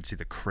you would see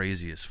the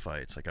craziest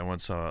fights. Like I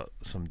once saw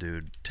some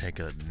dude take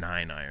a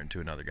 9-iron to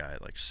another guy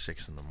at like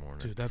 6 in the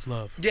morning. Dude, that's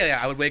love. Yeah.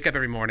 I would wake up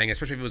every morning,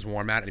 especially if it was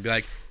warm out, and he'd be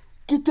like,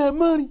 "Get that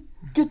money,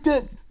 get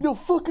that. No,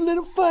 fucking let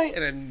him fight."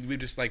 And then we'd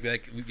just like be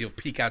like,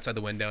 peek outside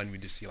the window, and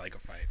we'd just see like a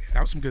fight.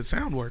 That was some good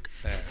sound work.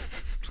 Yeah.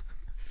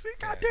 See,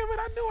 goddamn it,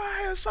 I knew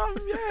I had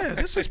something. Yeah,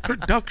 this is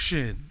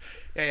production.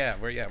 Yeah.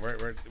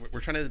 We're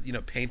trying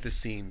to paint the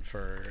scene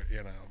for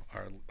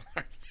our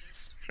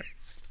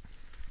listeners.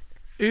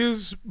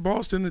 Is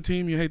Boston the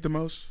team you hate the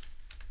most?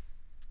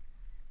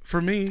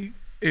 For me,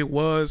 it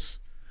was.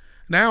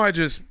 Now I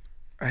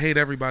hate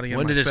everybody and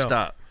When did myself. it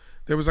stop?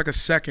 There was like a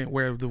second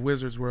where the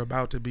Wizards were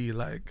about to be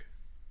like.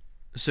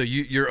 So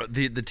you're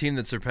the team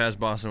that surpassed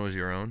Boston was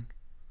your own?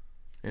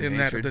 In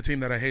that the team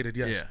that I hated,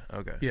 yes. Yeah,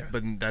 okay. Yeah.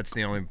 But that's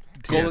the only team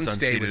Golden that's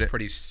State was unseated.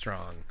 pretty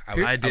strong. I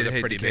was did a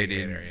hate pretty the big KD.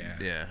 hater,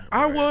 yeah.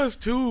 I was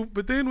too,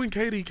 but then when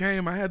KD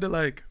came, I had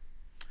to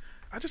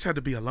I just had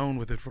to be alone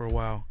with it for a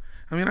while.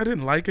 I mean, I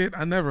didn't like it.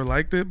 I never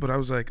liked it, but I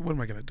was like, what am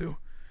I going to do?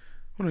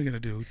 What am I going to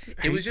do?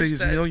 Hate was just these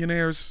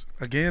millionaires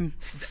again?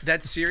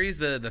 That series,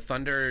 the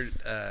Thunder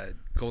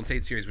Golden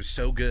State series was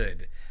so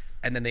good,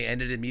 and then they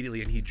ended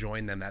immediately, and he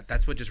joined them.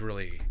 That's what just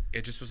really,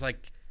 it just was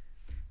like.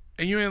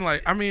 And you ain't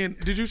like, I mean,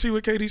 did you see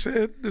what KD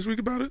said this week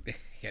about it?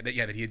 Yeah, that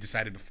he had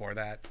decided before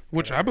that.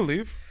 Which I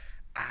believe.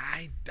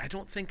 I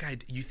don't think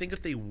you think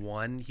if they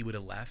won, he would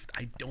have left?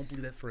 I don't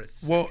believe that for a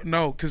second. Well,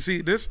 no, because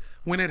see,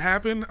 when it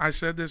happened, I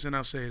said this and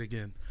I'll say it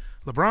again.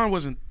 KD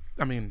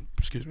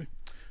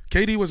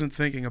wasn't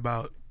thinking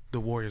about the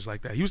Warriors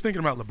like that. He was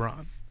thinking about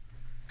LeBron.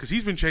 Because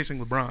he's been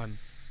chasing LeBron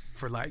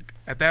for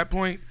at that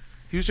point,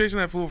 he was chasing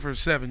that fool for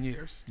 7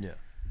 years. Yeah.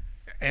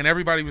 And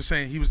everybody was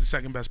saying he was the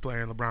second best player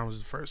and LeBron was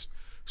the first.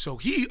 So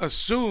he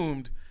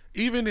assumed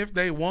even if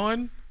they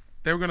won,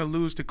 they were going to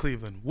lose to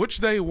Cleveland, which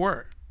they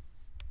were.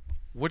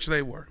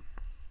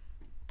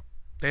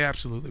 They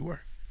absolutely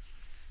were.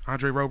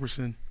 Andre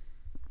Roberson,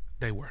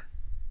 they were.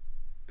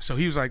 So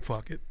he was like,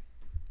 fuck it.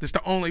 This is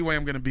the only way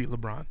I'm going to beat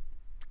LeBron.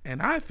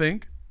 And I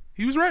think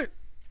he was right.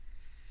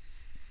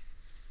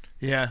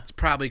 Yeah. It's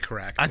probably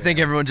correct. I think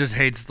everyone just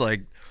hates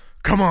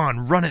come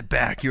on, run it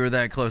back. You were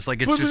that close.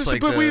 Like it's just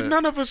but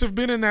none of us have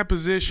been in that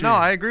position. No,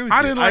 I agree with you.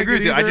 I didn't like agree it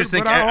with you. I either, just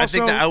think but I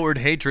think the also- outward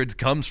hatred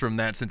comes from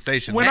that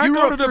sensation. When You I were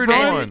go up to the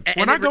 3-1.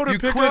 when I go to you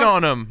pick quit up,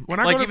 on them. when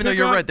I go to Even though pick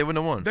you're up, right, they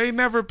wouldn't have won. They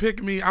never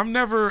pick me. I'm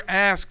never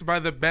asked by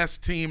the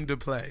best team to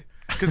play.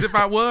 Because if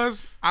I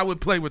was, I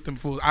would play with them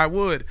fools. I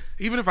would,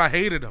 even if I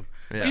hated them.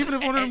 Yeah. Even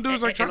if one of them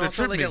dudes trying to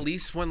also, trip me. at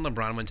least when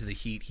LeBron went to the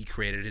Heat, he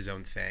created his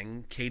own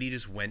thing. KD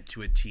just went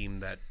to a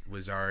team that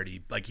was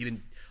already he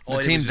didn't.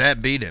 The team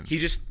that beat him. He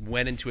just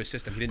went into a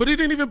system. But he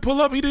didn't even pull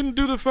up. He didn't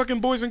do the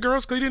fucking boys and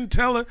girls. Cause he didn't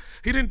tell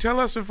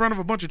us in front of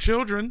a bunch of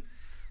children.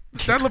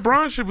 That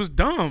LeBron shit was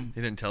dumb.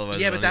 He didn't televise.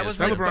 Yeah, but that was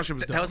LeBron shit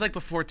was dumb. that was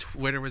before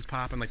Twitter was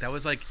popping. That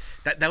was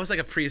that was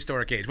a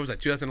prehistoric age. What was that?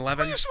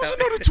 2011. You're supposed to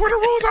know the Twitter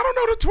rules. I don't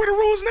know the Twitter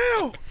rules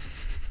now.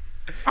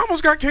 I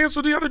almost got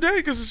canceled the other day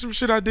because of some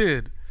shit I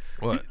did.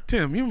 What?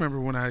 Tim, you remember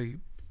when I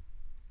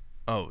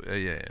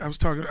yeah. was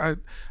talking.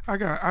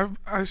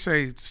 I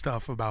say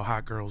stuff about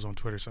hot girls on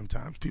Twitter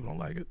sometimes. People don't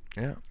like it.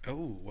 Yeah.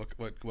 Oh,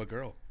 what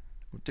girl?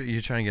 Dude,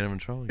 you're trying to get him in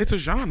trouble. It's a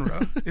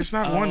genre. It's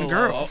not one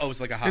girl. Oh, it's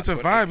like a hot. It's a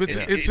Twitter. vibe.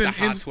 It's a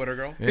hot Twitter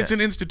girl. It's an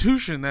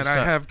institution that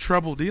I have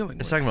trouble dealing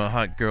with. It's talking about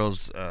hot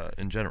girls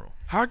in general.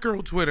 Hot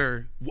girl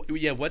Twitter.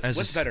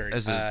 What's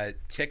better?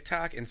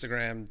 TikTok,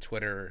 Instagram,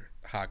 Twitter,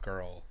 hot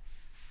girl.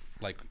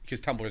 Because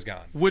Tumblr's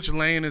gone. Which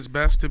lane is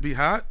best to be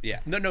hot?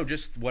 Yeah. No.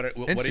 Just what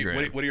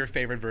are your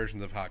favorite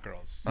versions of hot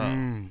girls?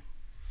 Damn,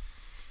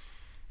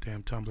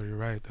 Tumblr, you're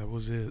right. That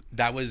was it.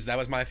 That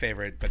was my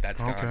favorite, but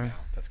that's gone now.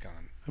 That's gone.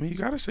 I mean, you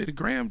gotta say the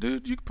gram,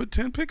 dude. You can put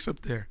 10 pics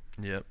up there.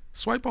 Yep.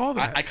 Swipe all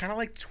that. I kind of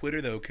like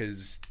Twitter though,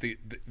 because the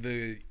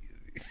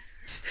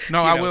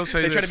No, I will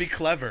say they this. try to be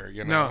clever.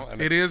 No,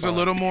 it is fun. a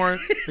little more.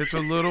 It's a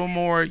little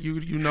more.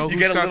 You know who's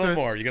get a got little the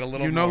more. You get a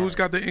little. You know more. who's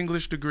got the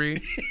English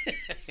degree.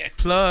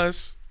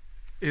 Plus,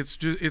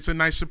 it's a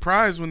nice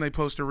surprise when they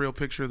post a real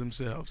picture of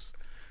themselves.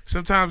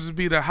 Sometimes it'd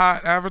be the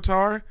hot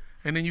avatar,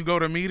 and then you go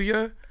to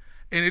media,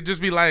 and it'd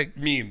just be like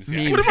memes. What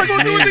am I going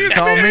to do with these It's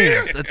all memes?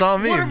 memes. It's all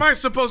memes. What am I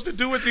supposed to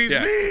do with these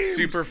memes?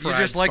 Super You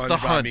fried just like the SpongeBob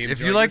hunt. memes. If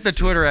You're you like the this-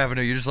 Twitter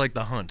avenue, you just like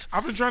the hunt.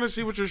 I've been trying to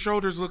see what your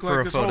shoulders look For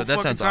like a this photo. whole That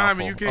fucking sounds time,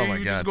 awful. and you can't. Oh my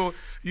you God. just go.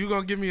 You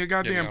gonna give me a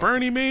goddamn no.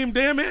 Bernie meme?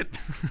 Damn it!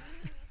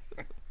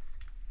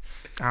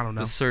 I don't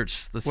know. The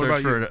search What for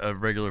about you? a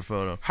regular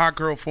photo. Hot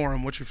girl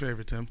forum. What's your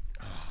favorite, Tim?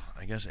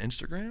 I guess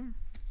Instagram,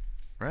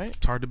 right?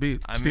 It's hard to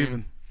beat. I Steven.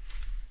 mean-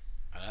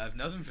 I have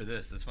nothing for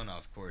this. This one,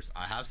 of course.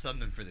 I have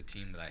something for the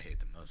team that I hate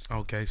the most.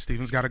 Okay,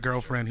 Steven's got a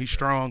girlfriend. He's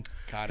strong.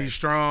 Got it. He's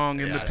strong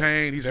in the Got it.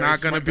 paint. He's Very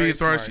not going to smart, be very a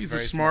thrower. smart, He's a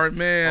very smart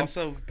man.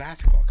 Also,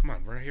 basketball. Come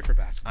on, we're here for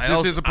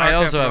basketball. This is a I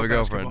podcast also have a about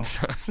girlfriend.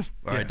 basketball.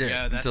 Or I did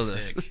Yeah, that's until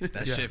this. sick.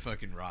 That shit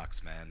fucking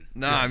rocks, man.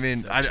 No, I mean,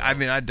 So I chill.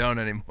 mean, I don't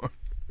anymore.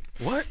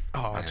 What?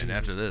 Oh, I mean, Jesus.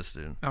 after this,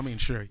 dude. I mean,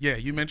 sure. Yeah,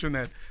 you mentioned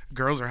that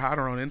girls are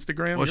hotter on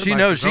Instagram. Well, Your she life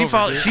knows. is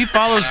over, dude. She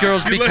follows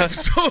girls Your life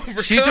because is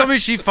over, she cuz. told me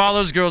she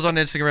follows girls on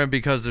Instagram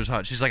because there's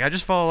hot. She's like, I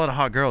just follow a lot of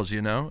hot girls,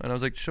 you know. And I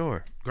was like,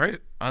 sure, Great.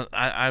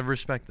 I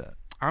respect that.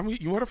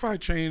 What if I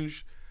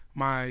change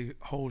my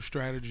whole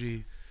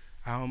strategy?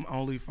 I'm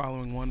only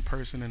following one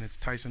person, and it's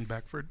Tyson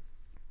Beckford.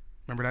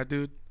 Remember that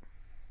dude?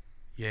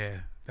 Yeah,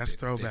 that's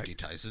throwback. 50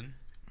 Tyson?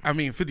 I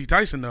mean, 50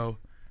 Tyson though.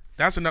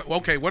 That's enough.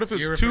 Okay, what if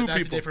it's You're two that's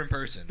people? a different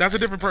person. That's a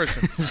right? different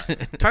person.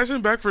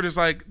 Tyson Beckford is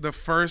like the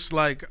first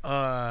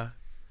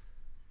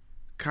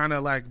kind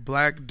of like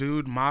black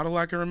dude model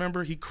I can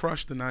remember. He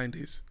crushed the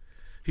 90s.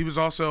 He was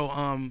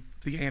also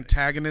the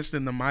antagonist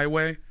in the My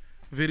Way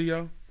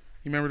video.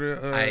 You remember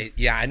the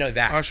I know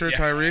that. Usher yeah.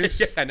 Tyrese?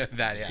 Yeah, I know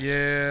that. Yeah.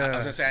 Yeah. I was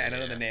gonna say I don't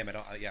know the name. I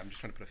don't. Yeah, I'm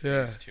just trying to put a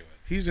Yeah. face to it.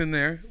 He's in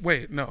there.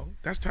 Wait, no,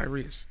 that's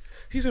Tyrese.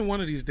 He's in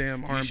one of these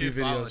damn You R&B should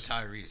follow videos.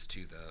 Tyrese,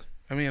 too, though.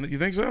 I mean, you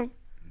think so?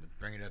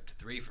 Bring it up to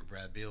 3 for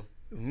Brad Beal.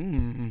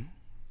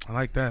 I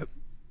like that.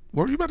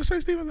 What were you about to say,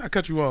 Steven? I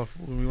cut you off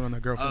when we went on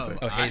that girlfriend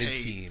thing. I hated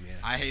hate, team, yeah.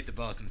 I hate the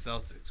Boston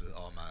Celtics with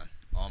all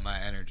my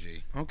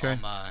energy. Okay.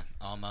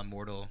 All my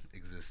mortal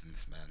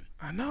existence, man.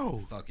 I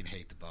know. Fucking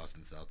hate the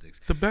Boston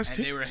Celtics. The best and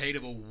team. they were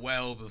hateable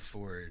well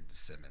before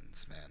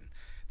Simmons, man.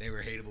 They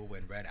were hateable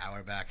when Red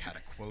Auerbach had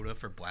a quota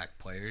for black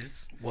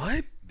players.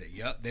 What?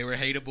 They were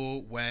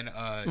hateable when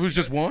It was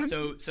just one?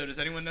 So does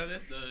anyone know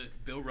this?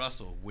 Bill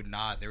Russell would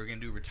not. They were going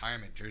to do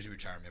jersey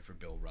retirement for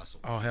Bill Russell.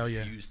 Oh, hell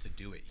yeah. He refused to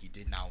do it. He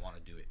did not want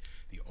to do it.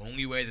 The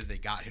only way that they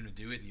got him to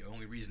do it, and the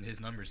only reason his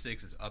number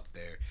 6 is up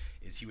there,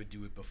 is he would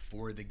do it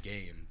before the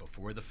game,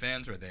 before the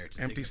fans were there.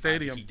 To Empty signify that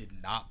stadium. He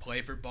did not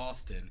play for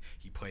Boston.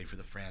 He played for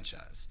the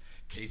franchise.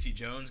 Casey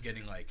Jones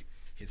getting like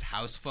his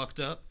house fucked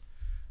up.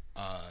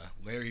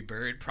 Larry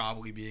Bird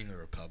probably being a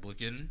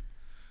Republican.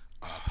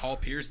 Paul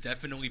Pierce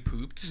definitely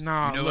pooped.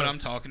 Nah, you know look, what I'm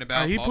talking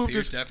about. he Paul pooped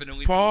Pierce his,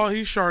 definitely Paul, pooped.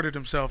 he sharded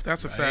himself.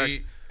 That's a fact.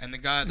 Right? And the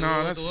guy, the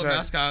That's little a fact.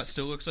 mascot,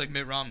 still looks like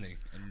Mitt Romney,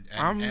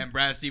 and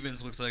Brad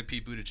Stevens looks like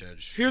Pete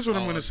Buttigieg. Here's what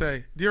I'm All going to of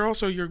say.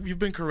 You've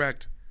been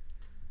correct.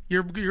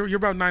 You're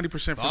about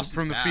 90%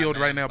 from the bad, field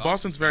man. right now.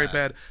 Boston's very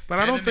bad, but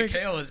I don't think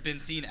McHale has been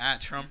seen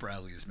at Trump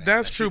rallies, man.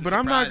 that's That true. shouldn't But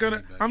I'm not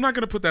surprise gonna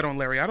anybody. put that on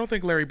Larry. I don't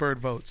think Larry Bird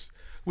votes,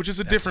 which is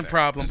a different fair.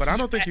 problem. But I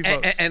don't think he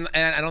votes. And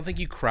I don't think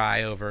you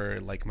cry over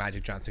like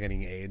Magic Johnson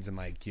getting AIDS and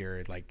like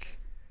you're like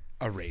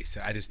a race.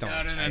 I just don't.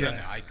 No.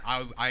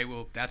 I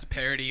will. That's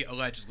parody,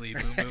 allegedly.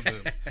 Boom, boom,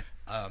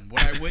 boom.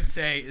 What I would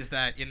say is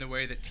that in the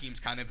way that teams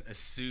kind of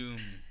assume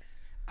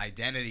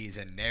identities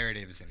and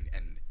narratives and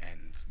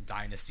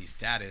dynasty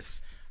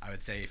status, I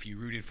would say if you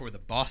rooted for the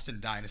Boston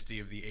dynasty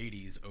of the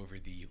 80s over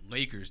the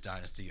Lakers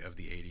dynasty of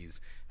the 80s,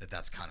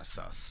 that's kind of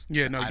sus.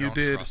 Yeah, no, I you don't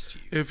did. trust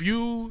you. If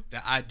you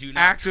That I do not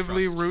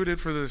actively trust you. rooted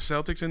for the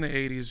Celtics in the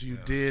 80s, you what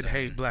I'm did saying?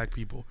 hate black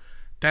people.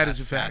 That's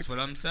a fact. That's what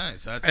I'm saying.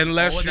 So that's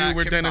Unless all of you that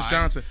were Dennis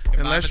Johnson.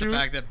 combined Unless with you- the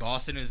fact that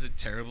Boston is a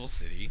terrible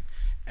city,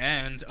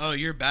 and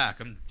you're back.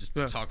 I'm just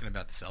talking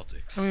about the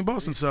Celtics. I mean,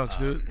 Boston sucks,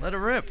 dude. Let it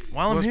rip.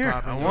 While I'm What's here,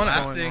 poppin'? I What's want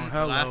Last going thing- on?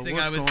 Hello, last thing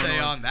what's I would going say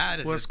on? on that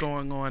is what's this-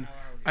 going on.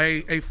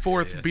 A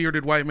fourth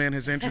bearded white man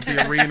has entered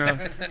the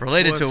arena.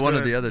 related to What's one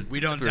of good? the other.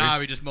 We don't 3. die,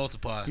 we just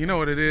multiply. You know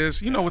what it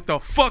is. You know what the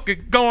fuck is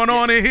going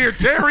on in here,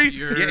 Terry.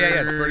 Yeah.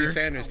 It's Bernie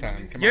Sanders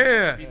time. Come on.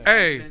 Yeah.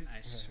 Hey,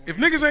 if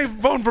niggas ain't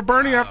voting for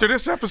Bernie after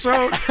this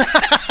episode,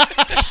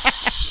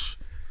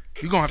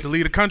 you gonna have to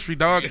lead a country,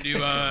 dog.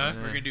 We're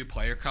gonna do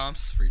player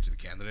comps for each of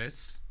the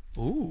candidates.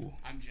 Ooh,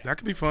 that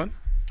could be fun.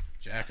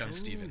 Jack, I'm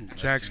Steven.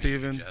 Nice Jack, to meet you,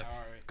 Steven, Jack.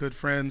 good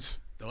friends.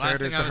 The last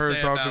there it is. thing The I would say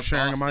Herzogs about are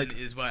sharing Boston a mic.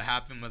 is what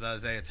happened with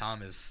Isaiah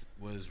Thomas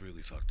was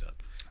really fucked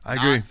up. I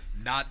agree.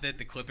 Not that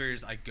the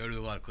Clippers. I go to a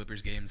lot of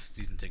Clippers games,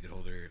 season ticket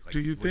holder. Like, Do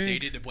you what they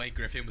think- did to Blake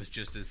Griffin was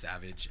just as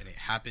savage, and it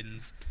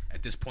happens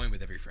at this point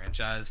with every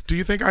franchise. Do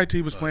you think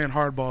IT was playing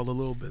hardball a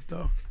little bit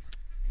though?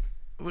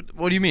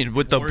 What do you mean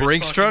with the Wore his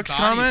Brinks fucking trucks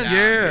body comment? down,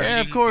 Yeah,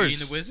 of beating course.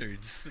 the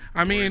Wizards.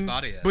 I Tore his mean,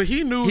 body out. but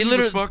he knew he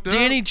was fucked up.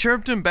 Danny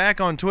chirped him back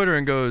on Twitter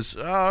and goes,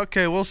 "Oh,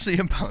 okay, we'll see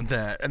about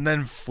that," and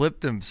then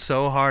flipped him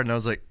so hard, and I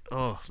was like,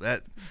 "Oh,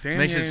 that Danny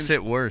makes it Ainge-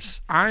 sit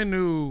worse." I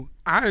know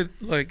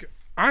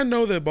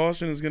that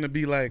Boston is gonna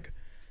be like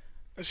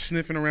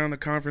sniffing around the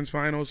conference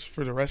finals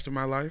for the rest of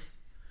my life.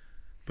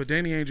 But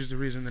Danny Ainge is the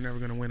reason they're never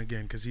gonna win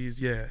again because he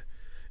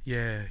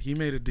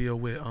made a deal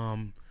with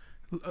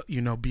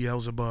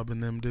Beelzebub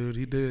and them, dude.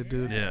 He did,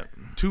 dude. Yeah.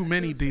 Too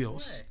many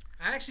deals.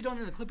 I actually don't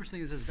think the Clippers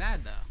thing is as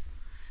bad, though,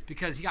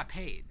 because he got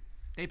paid.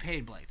 They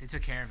paid Blake. They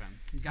took care of him.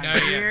 He got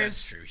years.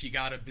 That's true. He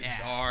got a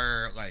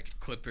bizarre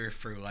Clipper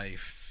for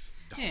life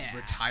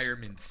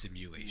retirement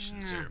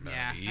simulation ceremony,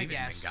 and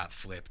then got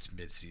flipped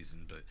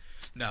midseason. But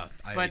no,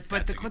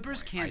 but the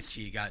Clippers can't.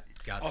 IT got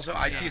also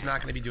IT is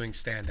not going to be doing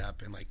stand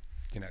up in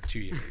 2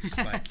 years.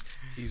 Like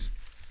he's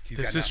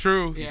This is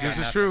true. Yeah. This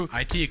is true.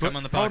 IT, come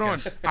on the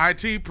podcast. Hold on.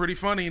 IT, pretty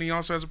funny, and he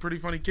also has a pretty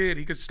funny kid.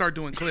 He could start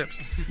doing clips.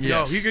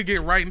 Yes. Yo, he could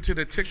get right into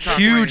the TikTok.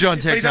 Huge range. on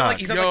TikTok.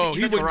 He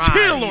would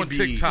kill on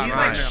TikTok He's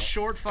right like now.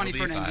 short funny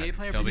for an NBA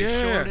player, but Yeah.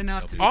 he's short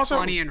enough to be Also,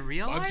 funny in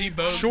real life.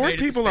 Short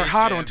people are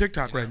hot on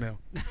TikTok right now.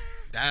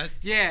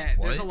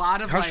 There's a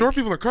lot of how short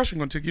people are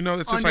crushing on TikTok.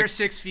 It's just under like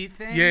 6 feet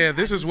thing. Yeah,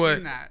 this is what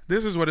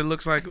it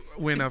looks like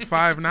when a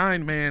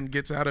 5'9" man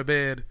gets out of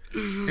bed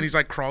and he's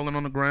like crawling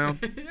on the ground.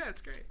 Yeah,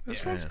 it's great. That's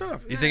fun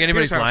stuff. You think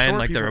anybody's Here's how lying short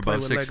like they're people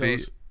play above with 6 Legos.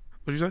 feet?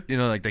 What'd you say? You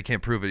know, like they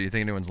can't prove it. You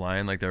think anyone's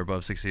lying like they're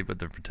above 6 feet, but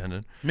they're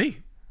pretending? Me.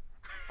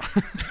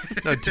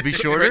 No, to be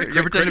shorter.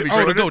 You're pretending to be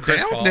Oh, shorter. to go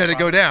down? No, to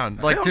go down.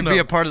 Like Hell to no. be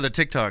a part of the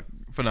TikTok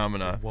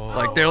phenomena. Whoa.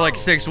 Like they're like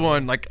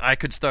 6'1". Like I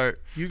could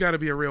start. You got to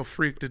be a real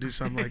freak to do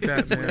something like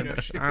that, man.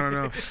 I don't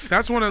know.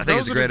 That's one of I think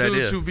those it's a are the great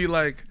dudes idea. who be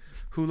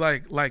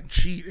like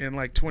cheat in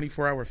like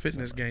 24-hour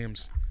fitness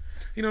games.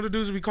 You know the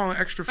dudes who be calling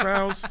extra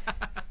fouls.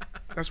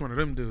 That's one of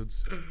them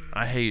dudes.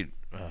 I hate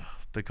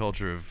the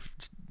culture of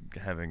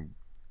having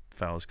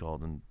fouls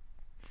called in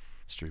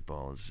street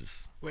ball. Is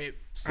just Wait.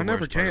 it's the I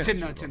never worst part of can.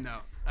 Tim, street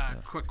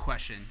ball. quick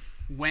question.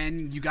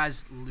 When you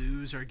guys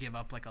lose or give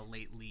up like a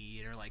late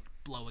lead or like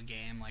blow a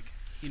game, like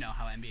you know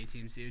how NBA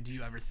teams do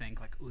you ever think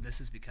like, ooh,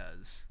 this is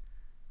because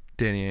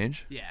Danny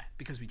Ainge? Yeah,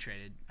 because we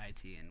traded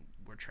IT and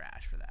we're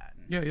trash for that.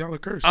 And Yeah, y'all are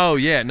cursed. Oh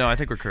yeah, no, I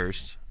think we're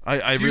cursed.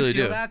 I Do you really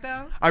feel do. that,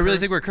 though? I really Cursed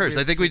think we're cursed.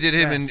 I with think we did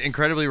him success.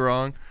 incredibly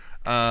wrong.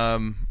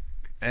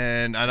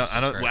 And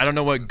I don't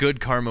know what good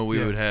karma we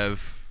would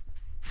have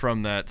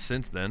from that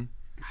since then.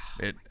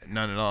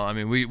 None at all. I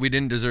mean, we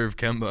didn't deserve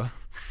Kemba.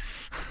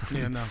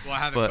 Yeah, no. Well, I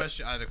have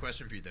a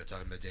question for you though.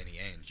 Talking about Danny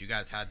Ainge, you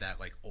guys had that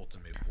like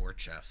ultimate war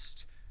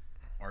chest.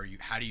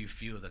 How do you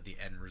feel that the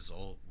end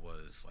result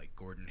was like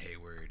Gordon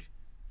Hayward,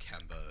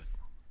 Kemba,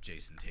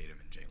 Jason Tatum,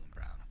 and Jaylen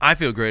Brown? I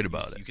feel great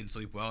about it. You can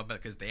sleep well about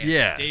it because they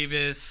had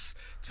Davis,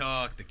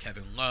 the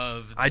Kevin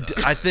Love. I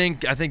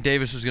think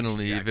Davis was going to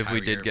leave if we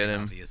Kyrie did get Irving,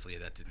 him. Obviously,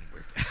 that didn't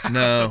work.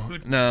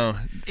 No.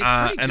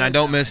 And I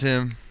don't miss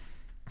him.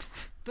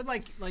 But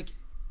like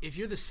if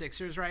you're the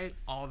Sixers, right?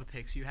 All the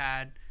picks you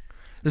had.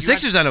 The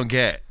Sixers I don't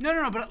get.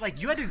 No. But like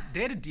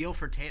they had a deal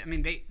for Tatum. I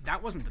mean,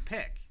 that wasn't the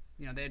pick.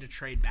 You know, they had to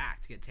trade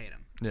back to get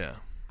Tatum. Yeah.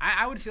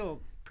 I would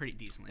feel pretty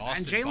decently.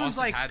 And Jalen's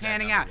Boston like had that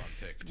panning number out. one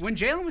pick. When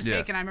Jalen was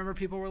taken, I remember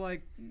people were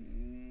like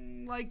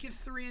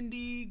a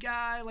 3-and-D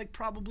guy, like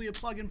probably a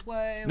plug and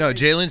play. No, like,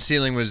 Jalen's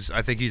ceiling was.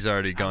 I think he's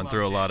already gone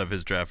through a lot of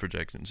his draft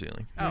projection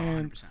ceiling.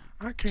 Man, 100%.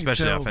 I can't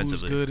Especially tell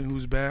offensively. who's good and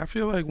who's bad. I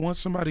feel like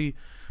once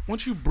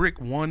you brick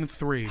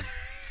 1-3.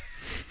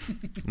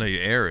 No, you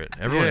air it.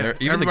 Everyone, Yeah, even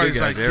the good everybody's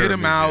guys, like, air get him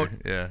him out.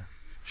 Yeah.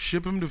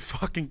 Ship him to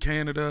fucking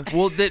Canada.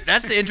 Well,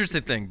 that's the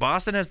interesting thing.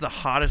 Boston has the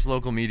hottest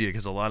local media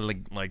because a lot of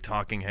like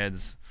talking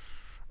heads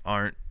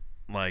aren't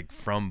like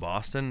from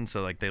Boston,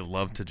 so like they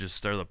love to just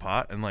stir the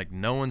pot, and like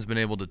no one's been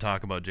able to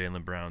talk about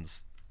Jaylen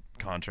Brown's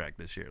contract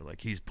this year.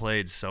 Like he's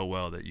played so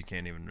well that you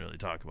can't even really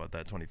talk about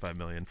that $25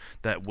 million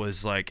that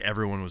was like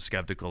everyone was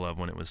skeptical of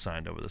when it was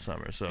signed over the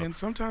summer. So And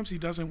sometimes he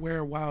doesn't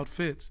wear wild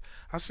fits.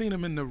 I seen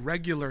him in the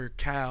regular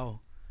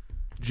Cal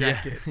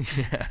jacket.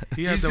 Yeah.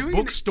 He has the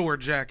bookstore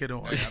jacket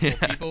on.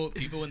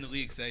 People in the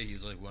league say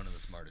he's like one of the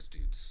smartest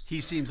dudes.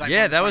 He seems like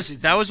that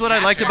was what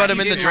I liked about him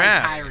in the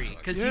draft.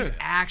 Because he's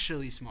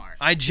actually smart.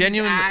 I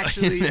genuinely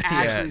he's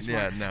actually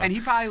smart. no. And he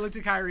probably looked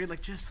at Kyrie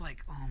like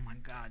oh my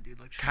god, dude.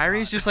 Like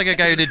Kyrie's just like a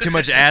guy who did too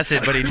much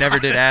acid, but he never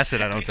did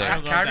acid. I don't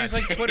think. Kyrie's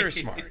like Twitter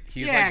smart.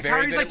 He's yeah, like very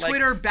Kyrie's good like at,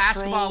 Twitter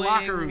basketball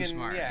trolling locker room and,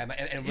 smart. Yeah,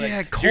 and Yeah,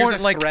 like, corn- here's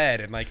a like- thread,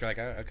 and like you're like,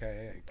 oh,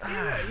 okay.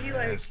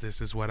 Yes,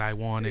 this is what I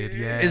wanted.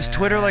 Yeah. Is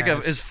Twitter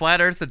is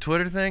Flat Earth the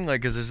Twitter thing?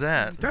 Like, is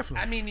that?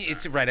 Definitely. I mean,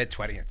 it's Reddit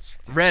Twitter. It's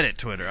Reddit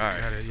Twitter. All right,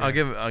 Reddit, yeah.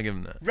 I'll give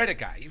him that. Reddit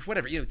guy,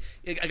 whatever. You know,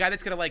 a guy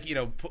that's gonna like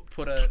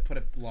put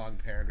a long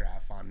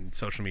paragraph on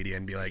social media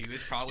and be like, He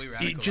was probably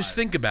radicalized. just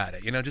think about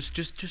it. You know, just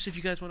if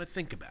you guys want to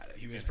think about it.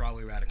 He was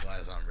probably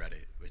radicalized on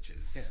Reddit, which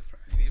is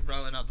he's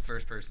probably not the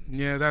first person.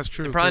 Yeah, that's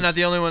true. You're probably not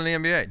the only one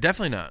in the NBA.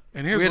 Definitely not.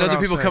 And here's we had what other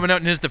I'll people say. coming out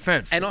in his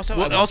defense. And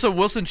also- also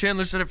Wilson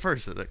Chandler said it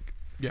first. I think.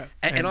 Yeah.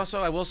 And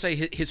also, I will say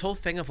his whole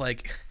thing of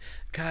like,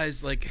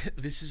 guys, like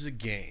this is a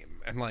game,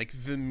 and like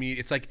the media,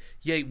 it's like,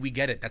 yeah, we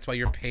get it. That's why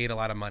you're paid a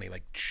lot of money.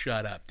 Like,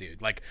 shut up,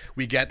 dude. Like,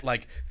 we get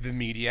like the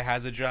media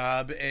has a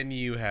job and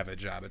you have a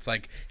job. It's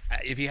like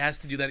if he has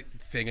to do that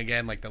thing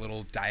again, like the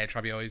little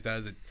diatribe he always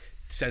does, it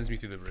sends me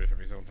through the roof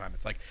every single time.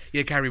 It's like,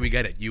 yeah, Kyrie, we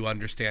get it. You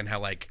understand how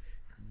like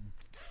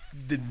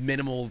the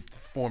minimal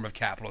form of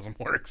capitalism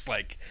works.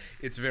 Like,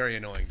 it's very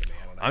annoying to me.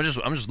 I don't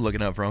know. I'm just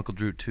looking out for Uncle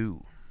Drew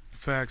too.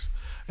 Facts.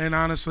 And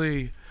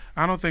honestly,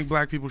 I don't think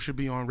black people should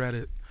be on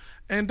Reddit.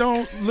 And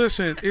don't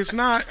listen.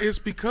 It's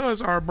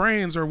because our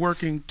brains are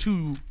working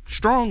too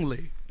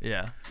strongly.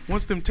 Yeah.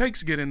 Once them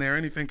takes get in there,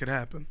 anything could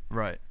happen.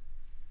 Right.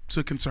 It's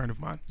a concern of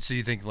mine. So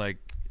you think like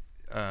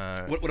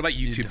what about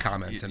YouTube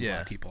comments and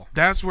black people?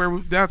 That's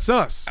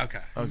us.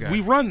 Okay. We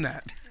run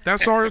that.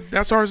 That's our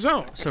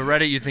zone. So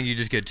Reddit, you think you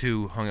just get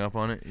too hung up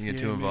on it? You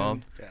get too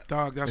involved? Yeah.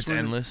 Dog, that's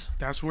endless.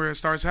 That's where it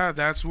starts out.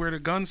 That's where the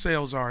gun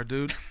sales are,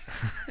 dude.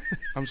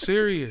 I'm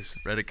serious.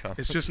 Reddit comments.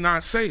 It's just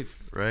not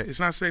safe. Right. It's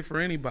not safe for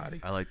anybody.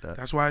 I like that.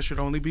 That's why it should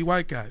only be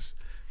white guys.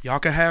 Y'all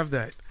can have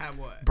that. Have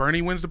what?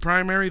 Bernie wins the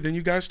primary, then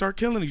you guys start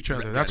killing each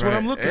other. That's what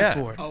I'm looking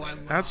for. Oh,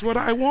 That's what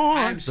I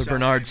want. The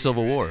Bernard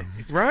Civil War.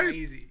 Right?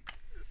 Crazy.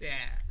 Yeah.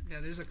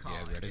 No, there's a call.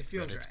 Yeah, Reddit, It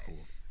feels Reddit's right. cool.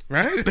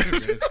 Right?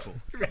 Reddit's cool.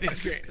 Reddit's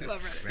great. I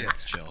love Reddit.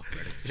 Reddit's chill.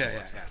 Reddit's a chill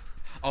website.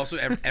 Also,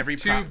 every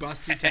Too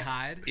busted to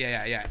hide.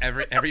 Yeah.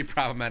 Every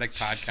problematic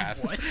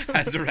podcast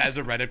has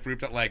a Reddit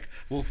group that like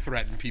will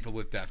threaten people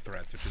with death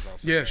threats, which is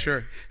also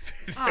sure.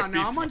 Oh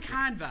no, I'm on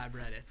Kind Vibe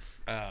Reddit.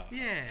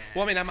 Yeah.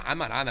 Well, I mean, I'm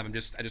not on them.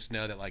 I just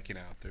know that like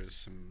there's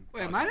some.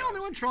 Wait, am I the only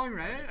one trolling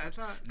Reddit? I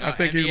thought. I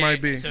think you might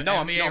be. So I'm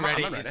NBA on Reddit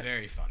Reddit. is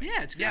very funny.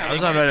 Yeah, it's great. I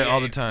was on Reddit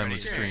all the time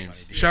with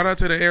streams. Shout out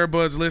to the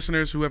Airbuds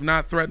listeners who have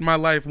not threatened my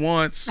life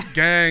once.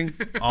 Gang.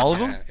 All of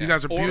them? You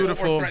guys are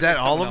beautiful. Or Is that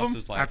all of someone them?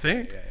 else's life. I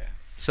think. Yeah.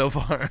 So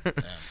far.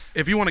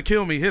 If you want to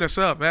kill me, hit us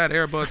up at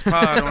Airbuds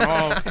Pod on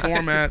all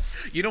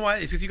formats. You know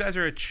what? It's because you guys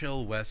are a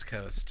chill West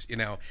Coast. If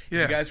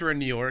you guys were in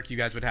New York, you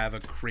guys would have a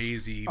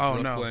crazy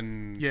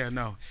Brooklyn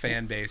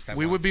fan base.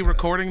 We would be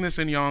recording this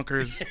in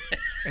Yonkers,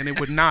 and it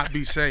would not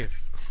be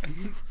safe.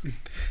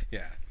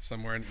 Yeah,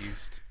 somewhere in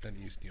East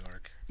New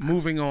York.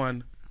 Moving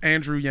on.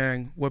 Andrew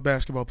Yang. What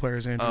basketball player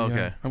is Andrew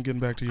Yang? I'm getting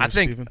back to you,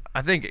 Steven.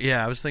 I think,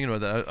 I was thinking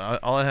about that.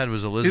 All I had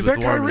was Is Elizabeth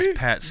that Warren was Kyrie?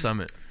 Pat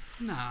Summitt.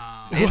 No.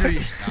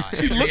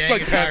 She looks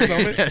like Pat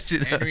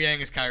Summitt. Andrew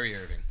Yang is Kyrie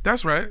Irving.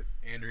 That's right.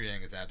 Andrew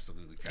Yang is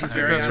absolutely Kyrie He's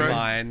very That's right.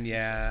 online,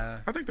 yeah.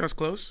 I think that's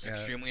close.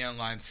 Extremely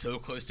online, so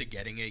close to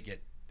getting it, yet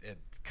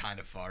kind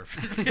of far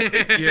from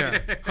it. Yeah.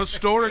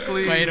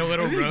 Historically. Playing a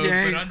little rogue,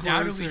 Yang's but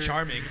undoubtedly closer.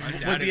 charming.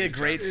 Would be a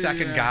great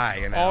second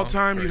guy. All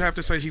time, you'd have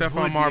to say would Stephon be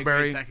a great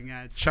Marbury. second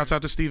guy. It's Shouts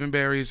out to Stephen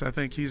Barry's. I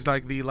think he's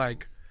like the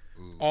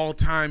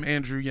all-time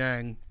Andrew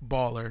Yang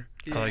baller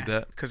I like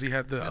that. because he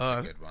had the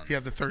That's a good one.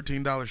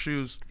 $13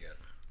 shoes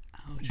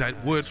Oh,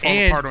 that would fall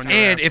And, apart on your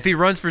and ass. if he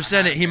runs for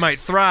Senate, he might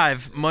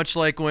thrive, much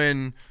like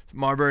when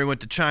Marbury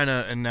went to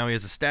China and now he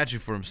has a statue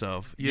for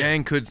himself. Yeah.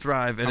 Yang could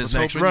thrive at I his was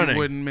next hoping running. you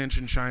wouldn't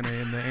mention China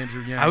in the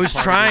Andrew Yang. I was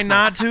part of trying this.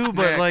 not to,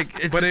 but Next.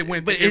 like, it's, But it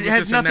went- but it it was has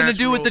just a nothing to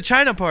do with natural- the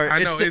China part. I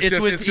know. It's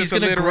he's just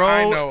gonna a literal. grow.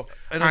 I know.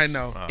 and I it's-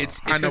 know. It's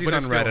I know, because but he's it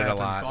on still Reddit a happened.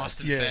 lot.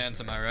 Boston Yeah. fans,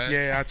 am I right?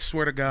 Yeah, I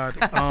swear to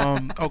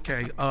God.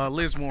 Okay,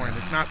 Liz Warren.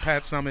 It's not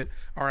Pat Summitt.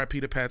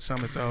 R.I.P. to Pat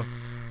Summitt, though.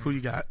 Who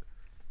you got?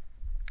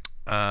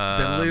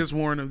 The Liz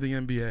Warren of the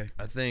NBA.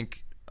 I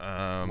think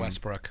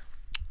Westbrook.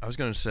 I was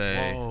gonna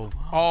say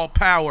All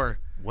power,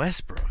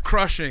 Westbrook.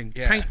 crushing,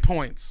 Yeah. paint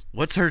points.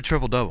 What's her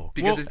triple double?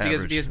 Because the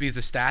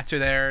stats are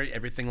there,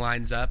 everything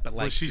lines up, but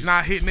like But she's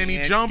not hitting any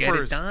can't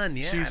jumpers. Get it done.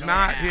 Yeah, she's I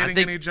not don't- hitting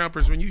any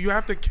jumpers. When you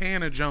have to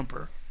can a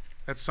jumper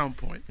at some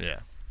point. Yeah.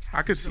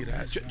 I could see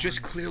that.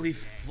 Just clearly,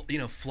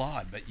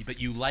 flawed, but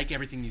you like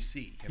everything you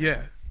see. You know?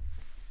 Yeah.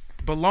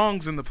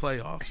 Belongs in the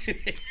playoffs.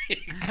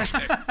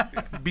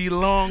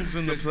 Belongs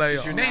in the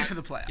playoffs. You're made for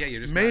the playoffs. Yeah,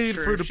 you're just Made not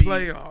sure for if the she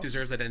playoffs.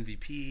 Deserves that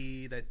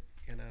MVP. That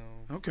you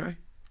know. Okay.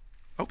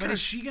 But is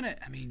she gonna?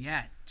 I mean,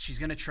 yeah, she's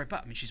gonna trip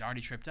up. I mean, she's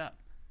already tripped up.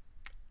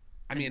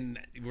 I mean,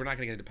 we're not going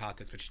to get into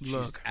politics, but she's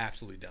Look.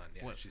 absolutely done.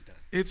 Yeah, she's done.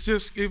 It's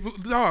just,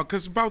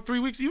 because about 3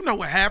 weeks, you know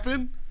what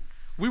happened.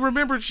 We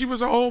remembered she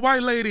was an old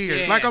white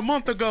lady like a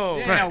month ago.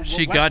 Yeah, Right.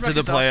 She got to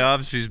the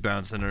playoffs. She's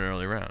bounced in an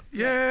early round.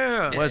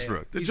 Yeah.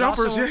 Westbrook. The He's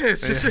jumpers, also-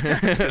 it's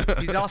just.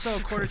 He's also a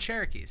quarter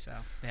Cherokee, so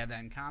they have that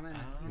in common.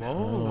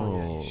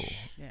 Whoa.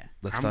 Yeah.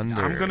 The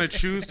Thunder. I'm gonna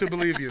choose to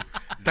believe you.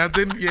 That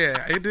didn't.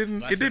 Yeah, it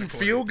didn't. Less It than didn't a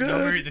feel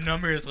quarter. good. The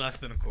number is less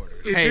than a quarter.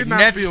 It Hey, did not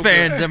Nets feel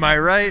fans, good. am I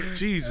right?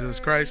 Jesus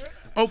Christ.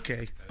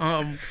 Okay.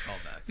 Call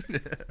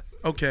back.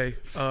 Okay.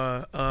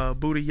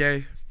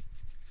 Boudier.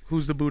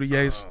 Who's the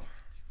Boutiers?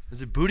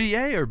 Is it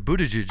Boudier or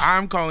Buttigieg?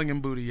 I'm calling him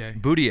Boutier.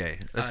 Boudier.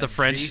 That's the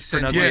French Jason-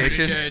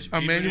 pronunciation.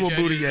 Emmanuel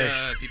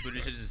Boudier. Pete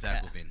Buttigieg is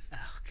Zach Levine.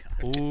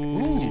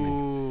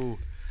 Ooh.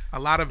 A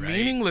lot of Right.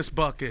 meaningless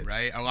buckets.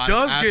 Right? A lot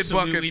Does of get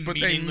absolutely buckets, but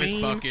they meaningless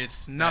mean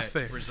buckets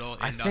nothing. that result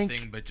I in think-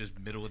 nothing but just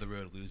middle of the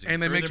road losing.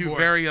 And they make you Furthermore,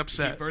 very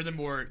upset.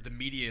 Furthermore, the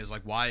media is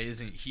like, why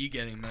isn't he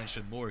getting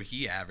mentioned more?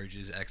 He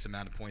averages X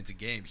amount of points a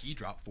game. He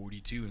dropped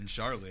 42 in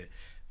Charlotte,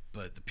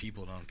 but the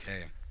people don't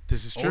care.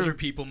 This is true. Older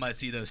people might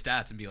see those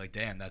stats and be like,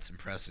 damn, that's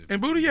impressive.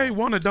 And Boutier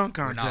won a dunk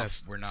We're not-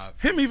 contest. We're not.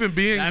 Him even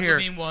being Zach here.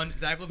 Levine won.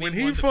 Zach Levine when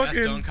he won the best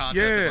fucking- dunk contest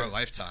yeah. of our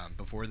lifetime.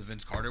 Before the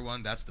Vince Carter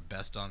one, that's the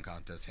best dunk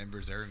contest. Him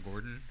versus Aaron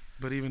Gordon.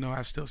 But even though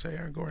I still say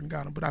Aaron Gordon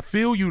got him, but I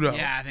feel you though.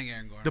 Yeah, I think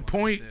Aaron Gordon. The won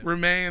point too.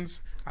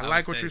 remains. I I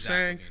like would what say you're Zach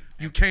saying. Levine.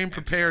 You Empty- came empty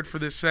prepared for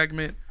buckets. this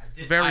segment.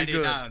 I Very did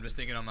good. not. I'm just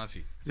thinking on my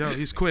feet. Yo,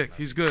 he's quick.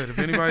 He's good. If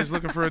anybody's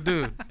looking for a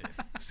dude,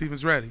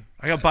 Steven's ready.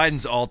 I got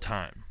Biden's all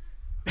time.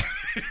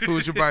 Who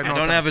was your bite? I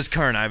don't have his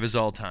current. I have his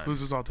all-time. Who's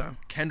his all-time?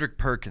 Kendrick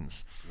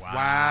Perkins.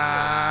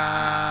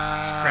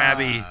 Wow.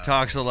 Crabby,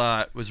 talks a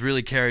lot, was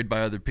really carried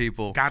by other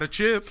people. Got a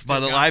chip. By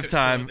the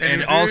Lifetime,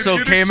 and dude, also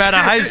get a came out of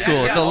chip. high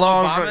school. It's a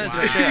long...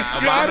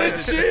 Got a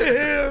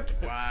chip.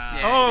 Wow.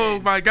 Oh,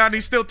 my God. And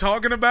he's still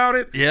talking about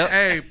it? Yep.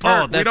 Hey,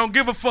 Perk, we don't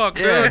give a fuck,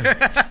 dude.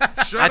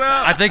 Shut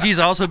up. I think he's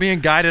also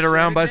being guided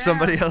around by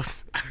somebody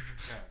else.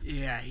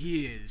 Yeah,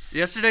 he is.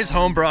 Yesterday's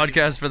home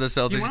broadcast for the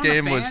Celtics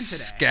game was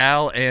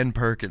Scal and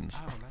Perkins.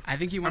 I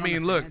think he I won mean,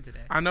 on the look, fan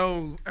today. I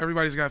know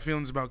everybody's got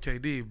feelings about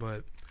KD,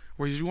 but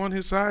were you on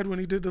his side when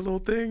he did the little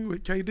thing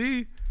with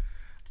KD?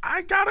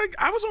 I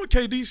was on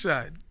KD's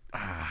side.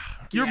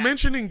 You're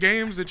mentioning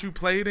games that you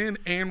played in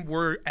and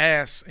were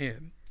ass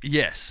in.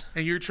 Yes.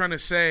 And you're trying to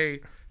say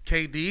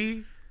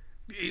KD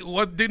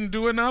didn't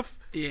do enough?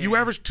 Yeah. You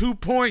averaged 2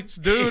 points,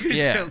 dude. It's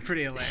Yeah.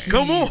 pretty hilarious.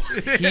 Come on.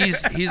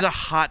 He's a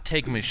hot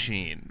take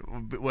machine.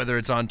 Whether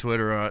it's on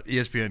Twitter or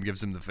ESPN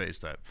gives him the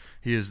FaceTime.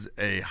 He is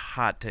a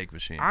hot take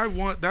machine.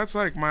 That's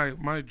like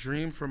my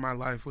dream for my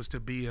life was to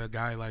be a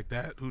guy like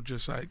that who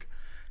just like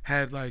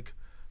had like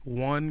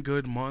one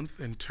good month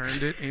and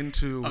turned it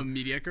into a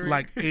media career,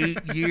 like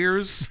 8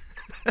 years,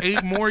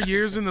 8 more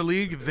years in the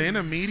league, then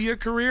a media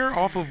career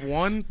off of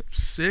one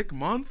sick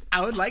month.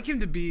 I would like him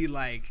to be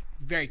like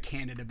very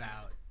candid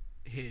about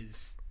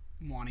his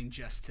wanting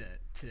just to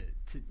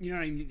you know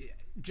what I mean,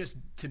 just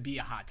to be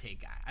a hot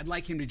take guy. I'd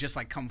like him to just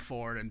like come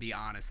forward and be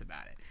honest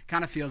about it.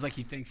 Kind of feels like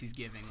he thinks he's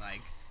giving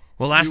like.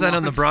 Well, last night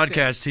on the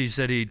broadcast, he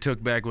said he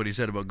took back what he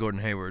said about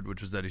Gordon Hayward,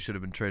 which was that he should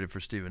have been traded for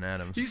Steven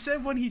Adams. He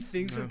said when he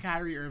thinks of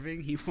Kyrie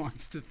Irving, he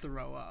wants to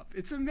throw up.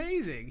 It's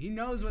amazing. He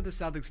knows what the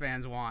Celtics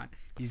fans want.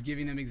 He's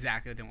giving them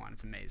exactly what they want.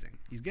 It's amazing.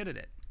 He's good at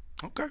it.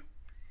 Okay.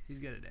 He's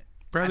good at it.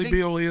 Bradley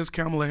Beal is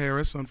Kamala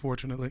Harris,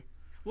 unfortunately.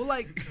 Well,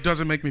 like.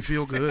 Doesn't make me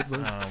feel good. But.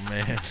 Oh,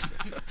 man.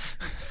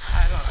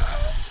 I don't know.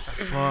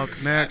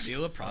 Fuck, next.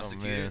 Beal a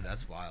prosecutor?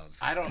 That's wild.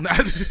 I don't.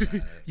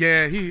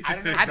 Yeah, he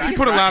I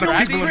put a lot of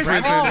people in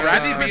prison.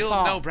 Bradley Beal.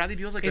 No, Bradley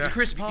Beal's like it's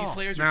Chris Paul. These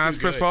players nah, it's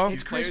Chris Paul.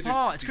 It's Chris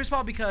Paul. It's Chris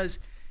Paul because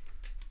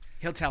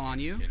he'll tell on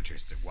you.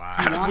 Interesting. Wow.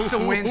 He wants to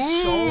win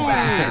so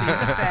bad.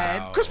 He's a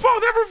Fed. Chris Paul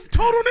never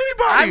told on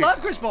anybody. I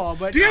love Chris Paul,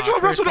 but D'Angelo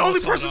Russell, the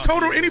only person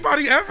told on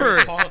anybody ever.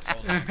 Chris Paul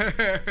told him.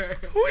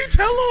 Who he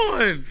tell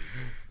on?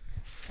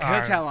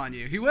 He'll tell on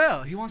you. He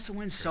will. He wants to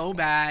win so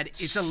bad.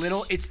 It's a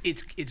little.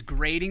 It's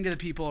grating to the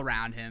people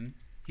around him.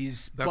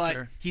 He's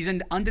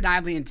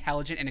undeniably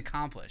intelligent and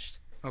accomplished.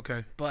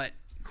 Okay. But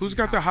who's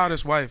got the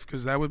hottest wife?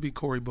 Because that would be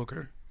Cory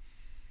Booker.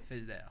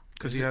 Fizdale.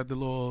 Because he had the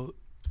little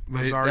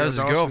Rosario that was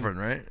his girlfriend,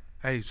 right?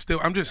 Hey, still,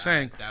 I'm just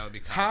saying. That would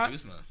be Kyle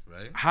Kuzma,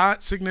 right?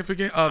 Hot,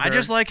 significant other. I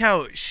just like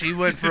how she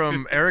went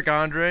from Eric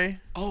Andre.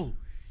 Oh,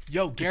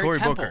 yo, Gary Cory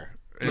Temple. Booker.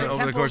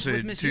 Over the course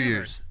of 2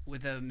 years.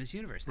 With a Miss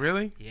Universe. Now.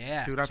 Really?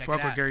 Yeah. Dude, I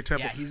fuck with Gary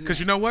Temple. Yeah, because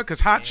you know what? Because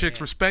hot chicks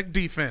respect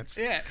defense.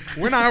 Yeah.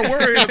 We're not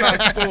worried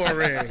about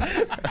scoring.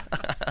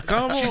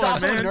 Come on, She's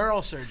also man. a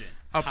neurosurgeon.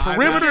 A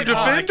perimeter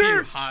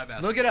defender?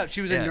 Look it up.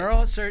 She was a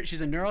she's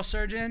a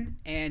neurosurgeon,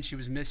 and she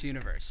was Miss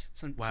Universe.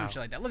 Some shit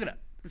like that. Look it up.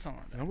 It's all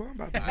like that.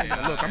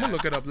 I'm gonna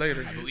look it up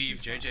later. I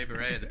believe JJ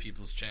Barea, the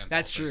People's Champ.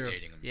 That's true.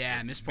 Dating him.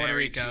 Yeah, Miss Puerto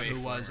Rico,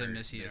 who was a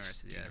Miss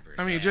Universe.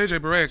 I mean, JJ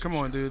Barea, come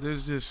on, dude.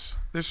 There's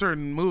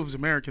certain moves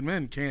American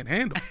men can't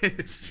handle.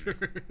 It's true.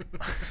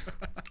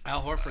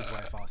 Al Horford's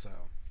wife also.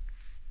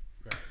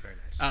 Very, very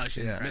nice. Oh,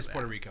 she's Miss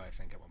Puerto Rico, I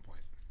think, at one point.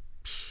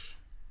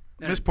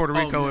 Miss Puerto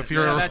Rico, if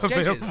you're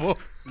available.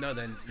 No.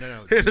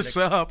 Hit us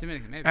up.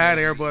 Add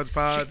Airbuds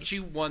Pod. She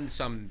won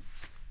some.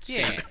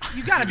 Yeah,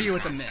 you gotta be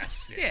with a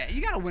Miss. Yeah,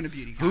 you gotta win a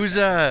beauty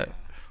contest.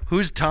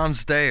 Who's Tom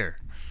Stayer?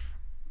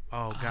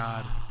 Oh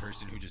God,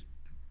 person who just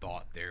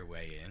bought their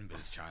way in, but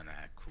is trying to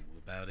act cool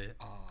about it.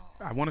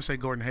 I want to say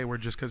Gordon Hayward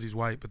just because he's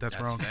white, but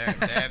that's wrong. Fair.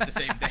 They have the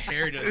same. The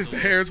hair does. The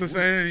hair's the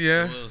same.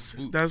 Yeah,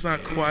 that's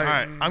not quite. All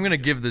right, I'm gonna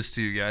give this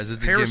to you guys.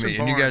 It's a gimme,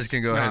 and you guys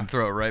can go ahead and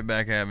throw it right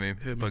back at me.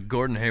 But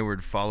Gordon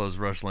Hayward follows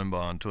Rush Limbaugh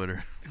on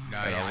Twitter.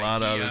 And a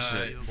lot of other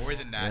shit. More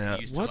than that,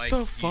 he used to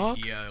the fuck?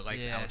 He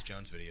likes Alex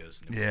Jones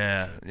videos.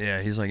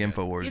 Yeah, he's like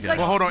InfoWars guy. Like,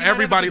 well, hold on.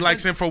 Everybody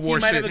likes InfoWars shit. He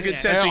might have a good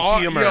sense of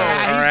humor. All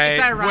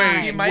It's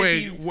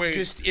right. Wait.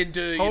 Just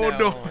into, Hold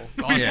on.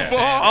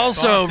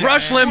 Also,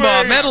 Rush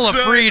Limbaugh, Medal of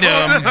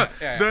Freedom.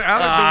 The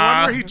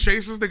one where he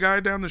chases the guy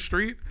down the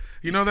street.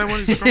 You know that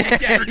one? He's from the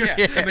street? And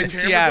the camera's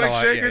Seattle,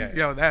 like shaking?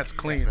 Yo, that's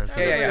clean.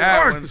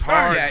 That one's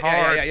hard.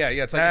 Yeah.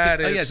 It's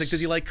like, does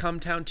he like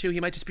Cumtown too? He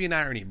might just be an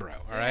irony bro,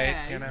 all right?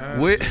 Yeah, you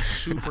know?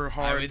 Super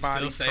hard I would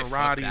body still say karate.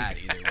 fuck that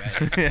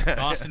either way.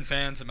 Boston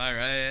fans, am I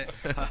right?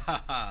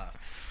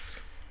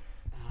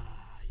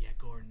 Yeah,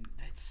 Gordon,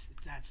 that's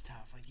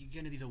tough. Like, you're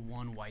gonna be the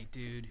one white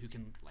dude who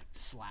can like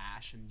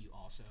slash, and you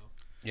also.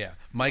 Yeah,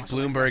 Mike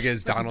Bloomberg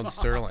is Donald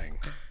Sterling.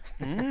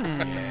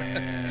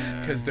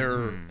 Because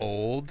they're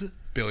old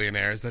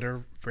billionaires that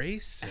are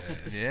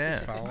racist.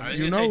 Yeah. I was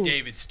going to say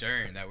David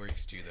Stern. That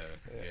works too,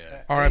 though.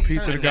 Yeah. R.I.P.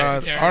 to the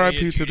God.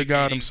 R.I.P. to the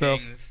God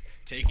himself.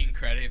 Taking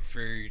credit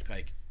for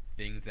like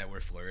things that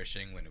were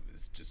flourishing when it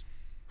was just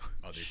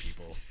other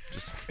people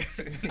just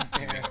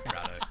doing a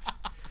product.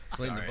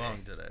 Cleaned the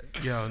bong today.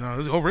 Yo,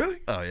 no. Oh, really?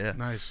 Oh, yeah.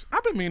 Nice.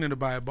 I've been meaning to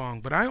buy a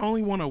bong, but I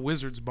only want a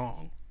Wizards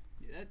bong.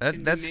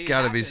 That's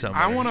got to be something.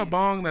 I want a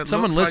bong that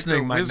someone looks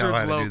listening like the might know Wizards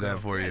how logo. to do that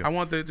for you. I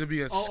want there to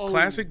be a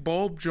classic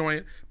bulb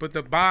joint, but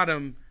the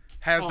bottom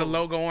has the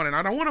logo on it.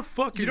 I don't want a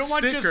fucking You don't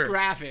sticker. want just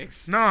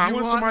graphics. No, I You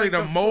want somebody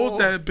like to the mold full-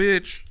 that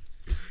bitch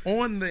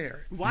on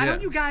there. Why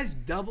don't you guys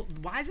double?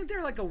 Why isn't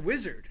there like a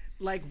wizard?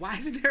 Like, why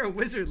isn't there a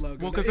wizard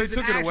logo? Well, 'cause they It's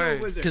an took it actual away.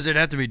 wizard. Because there'd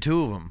have to be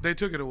two of them. They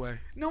took it away.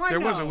 No, I there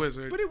know. was a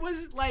wizard. But it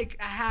was like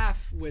a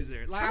half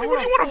wizard. Like, I mean, what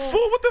do you want a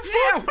full? What the fuck?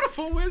 Yeah, I want a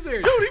full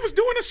wizard. Dude, he was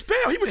doing a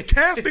spell. He was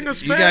casting a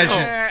spell. guys should-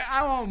 Yeah,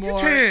 I want more. You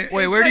can't.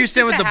 Wait, It's where do like you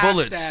stand such with a the half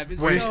bullets? stab.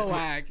 It's Wait. so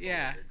whack.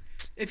 Yeah.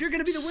 If you're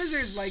gonna be the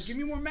wizard, like, give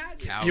me more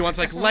magic. He wants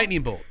like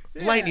lightning bolt.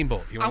 Yeah. Lightning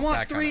bolt. He I wants want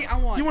that three.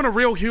 Kind I want. You want a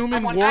real I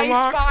human want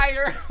warlock? Ice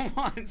Fire. I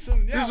want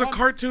some. Yeah, This is I a want-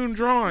 cartoon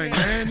drawing,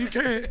 man. You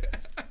can't.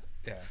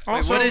 Yeah.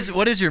 Also,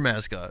 What is your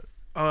mascot?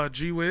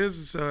 G Wiz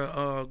is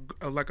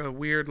like a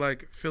weird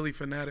like Philly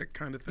fanatic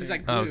kind of thing. He's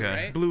like blue, Okay.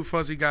 right? blue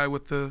fuzzy guy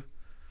with the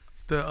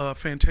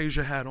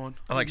Fantasia hat on.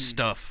 I like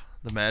Stuff,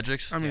 the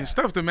Magics. I mean,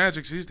 Stuff the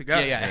Magic's. He's the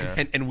guy. Yeah.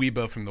 And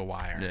Weebo from The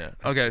Wire.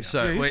 Yeah. Okay,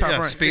 so Yeah, he's wait, top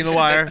right. speaking of the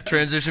wire,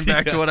 transition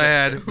back to what I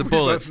had. The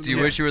bullets. Do you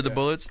wish you were the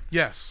bullets?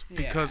 Yes,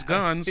 because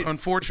guns,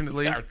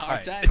 unfortunately, Are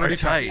tight. Pretty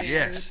tight,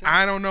 yes.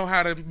 I don't know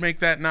how to make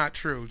that not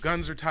true.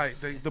 Guns are tight.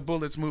 The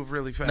bullets move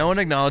really fast. No one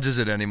acknowledges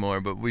it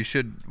anymore, but we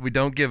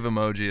don't give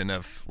emoji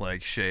enough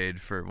like shade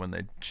for when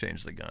they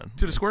change the gun.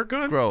 to the squirt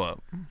gun. Grow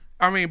up.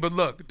 I mean, but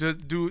look,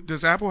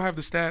 does Apple have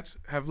the stats?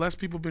 Have less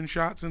people been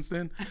shot since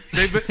then?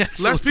 They've been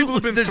less people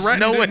have been There's threatened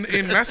no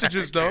in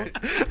messages though.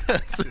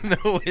 That's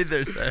no way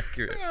that's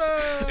accurate.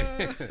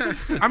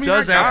 I mean,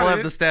 Does I got Apple it.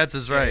 have the stats?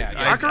 Is right.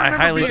 Yeah. I can I remember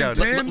highly being doubt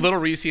 10. it. Little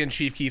Reese and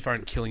Chief Keef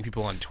aren't killing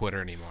people on Twitter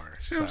anymore.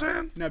 See what I'm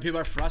saying? No, people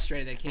are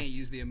frustrated. They can't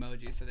use the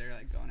emoji, so they're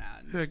like going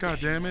out. And Yeah, god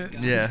damn it.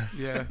 guns. Yeah.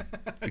 Yeah.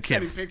 We Sending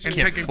can't. pictures. And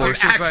Can't taking force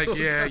pictures actual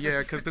like, yeah,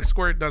 because the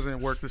squirt doesn't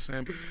work the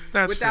same.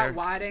 That's With fair. that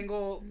wide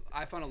angle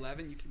iPhone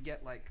 11, you can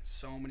get like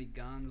so many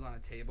guns on a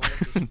table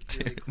just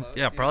really close.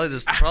 Yeah, you probably know?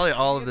 probably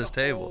all You of get this the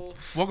table. whole-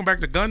 Welcome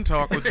back to Gun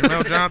Talk with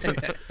Jamel Johnson.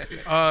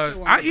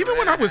 Even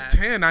when I was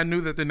 10, I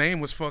knew that the name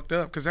was fucked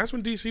up because that's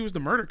when DC was the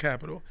murder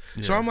capital.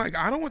 So I'm like,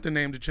 I don't want the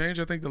name to change.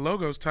 I think the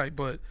logo's tight,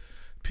 but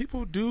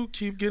people do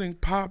keep getting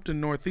popped in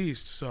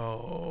Northeast.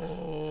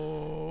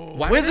 So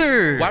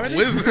Wizard.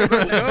 Wizard,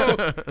 let's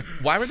go.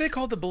 Why were they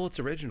called the Bullets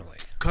originally?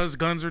 Because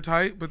guns are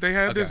tight, but they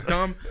had this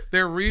dumb.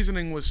 Their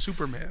reasoning was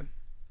Superman.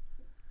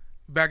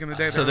 Back in the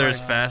day, So they they're were as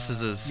like, fast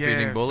as a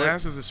speeding bullet.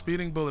 fast as a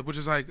speeding bullet, which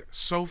is like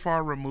so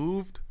far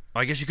removed.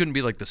 I guess you couldn't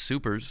be like the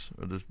Supers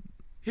or the.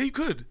 Yeah, you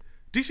could.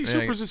 DC Yeah,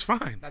 Supers is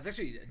fine. That's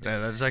actually. Yeah,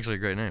 that's actually a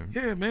great name.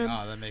 Yeah, man.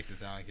 Oh, that makes it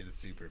sound like it's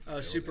super.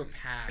 Oh, super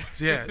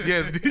packed.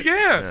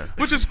 Yeah,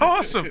 which is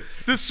awesome.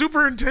 The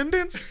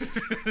superintendents,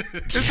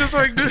 it's just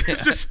like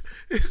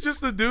it's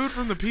just the dude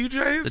from the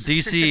PJs. The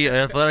DC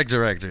athletic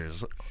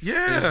directors.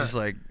 Yeah, It's just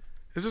like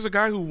is this a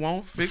guy who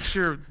won't fix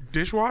your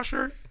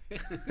dishwasher?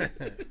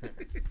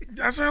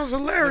 That sounds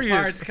hilarious. The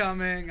part's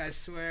coming, I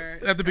swear.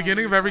 At the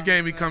beginning of every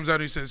game, he comes out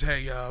and he says,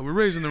 "Hey, we're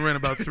raising the rent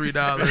about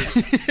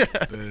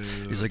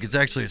 $3." he's like, it's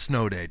actually a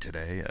snow day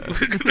today.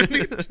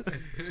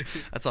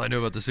 That's all I knew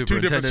about the Two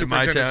different superintendent in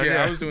my superintendents. town.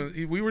 Yeah, I was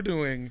doing. We were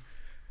doing.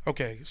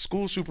 Okay,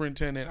 school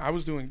superintendent. I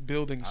was doing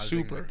building I was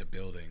thinking, super. like, the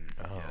building.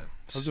 Oh. Yeah.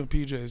 I was doing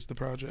PJs, the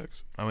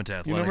projects. I went to You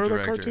athletic never heard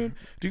that director. cartoon?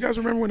 Do you guys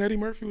remember when Eddie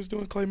Murphy was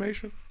doing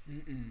claymation?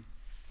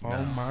 Oh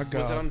my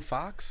God! Was it on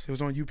Fox? It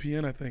was on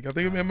UPN, I think. I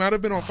think it might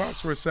have been on Fox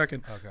for a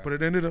second, but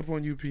it ended up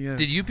on UPN.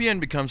 Did UPN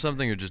become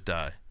something or just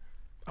die?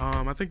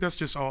 I think that's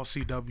just all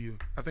CW.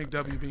 I think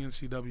WB and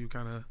CW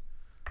kind of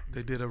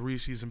they did a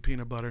Reese's and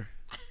peanut butter.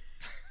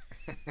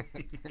 You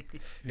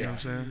know what I'm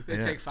saying? They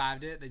Take Five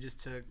did. They just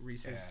took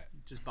Reese's.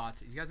 Just bought.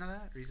 You guys know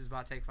that Reese's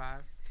bought Take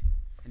Five,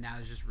 and now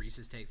there's just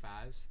Reese's Take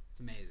Fives. It's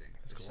amazing.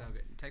 They're so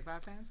good. Take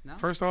Five fans? No.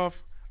 First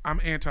off, I'm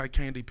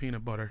anti-candy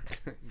peanut butter.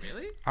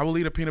 Really? I will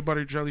eat a peanut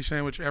butter jelly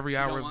sandwich every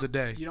hour of the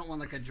day. You don't want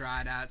like a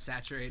dried out,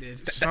 saturated.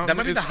 That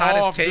might be It's the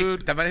hottest off, take.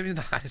 dude. That might be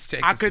the hottest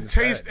take. I it's could been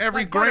taste said.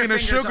 every Like, grain of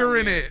Butterfingers sugar are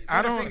in weird. it.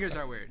 I don't. Butterfingers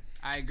are weird.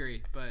 I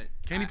agree, but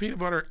Candy peanut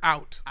butter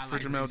out I for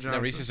like Jamel Reese's. Johnson. No,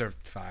 Reese's are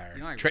fire. You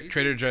don't like Reese's?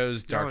 Trader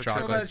Joe's Y'all dark are tripping. What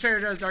chocolate. about the Trader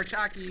Joe's dark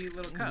chalky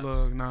little cups?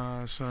 Look,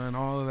 nah, son,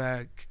 all of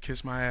that,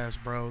 kiss my ass,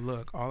 bro.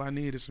 Look, all I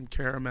need is some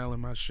caramel in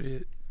my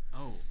shit,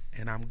 Oh.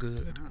 and I'm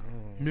good.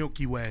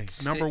 Milky Way,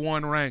 number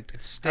one ranked.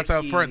 It's That's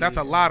a sticky. that's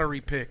a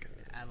lottery pick.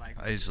 I like.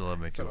 I used to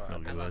love making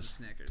Milky I love Ways.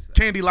 Snickers. Though.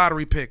 Candy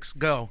lottery picks,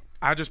 go.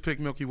 I just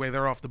picked Milky Way.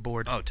 They're off the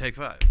board. Oh, Take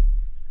Five.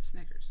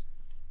 Snickers.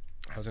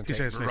 I was gonna He take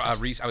said Snickers.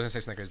 Reese. I was gonna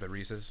say Snickers, but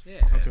Reese's.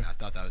 Yeah. And I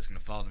thought that was gonna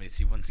fall to me.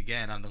 See, once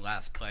again, I'm the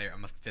last player.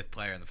 I'm a fifth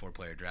player in the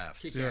 4-player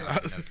draft. Kick Yeah.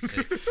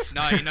 it.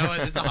 No, you know what?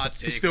 This is a hot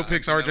take. He still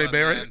picks You know R.J. what,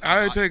 Barrett?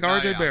 man? I take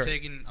R.J. yeah, Barrett.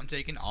 I'm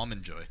taking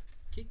Almond Joy.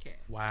 Kit Kat.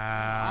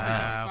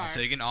 Wow. I'm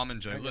taking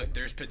Almond Joy. Look,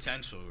 there's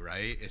potential,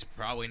 right? It's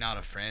probably not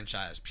a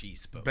franchise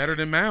piece, but Better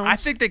than Mounds. I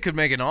think they could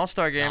make an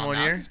All-Star game one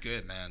year. Mounds is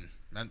good, man.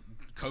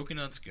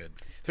 Coconut's good.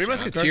 Three Shout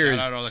out Musketeers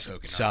to all the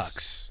coconuts.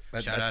 sucks.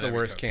 Shout That's out the every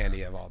worst coconut.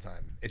 candy of all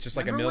time. It's just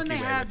like Remember a when Milky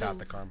they Way had without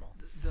the caramel.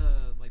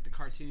 The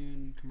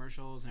cartoon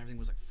commercials and everything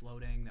was like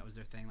floating. That was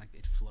their thing. Like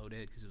it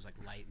floated because it was like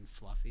light and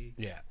fluffy.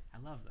 Yeah. I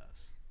love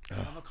those.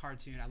 I love a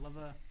cartoon. I love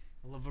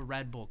a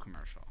Red Bull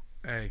commercial.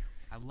 Hey,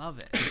 I love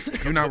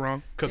it. you're not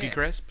wrong. Cookie Yeah.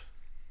 Crisp.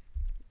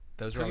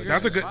 Those are always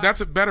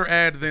That's a better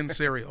ad than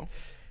cereal.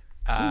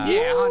 Yeah,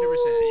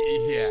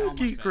 100%. Yeah.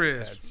 Cookie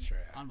Crisp. That's true.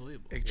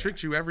 Unbelievable. It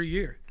tricked you every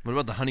year. What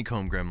about the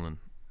honeycomb gremlin?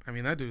 I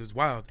mean, that dude is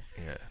wild.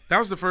 Yeah. That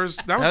was the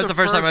first. That was the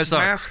first time I saw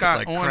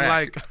mascot on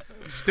crack. like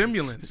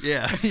stimulants.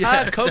 Yeah.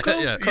 Cocoa?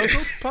 Yeah.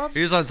 Cocoa Puffs?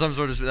 He was on some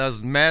sort of that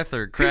was meth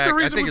or crack. He's the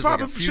reason I think we it was like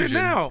popping a shit fusion.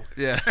 now.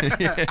 Yeah.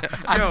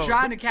 I'm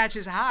trying to catch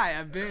his high.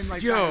 I've been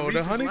like, trying to Yo, reach the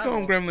his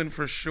honeycomb level. gremlin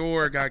for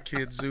sure got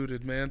kids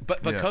zooted, man. But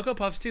Yeah. Cocoa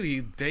Puffs too.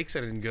 He takes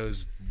it and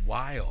goes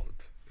wild.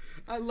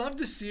 I love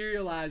the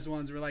serialized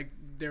ones where like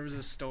there was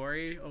a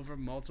story over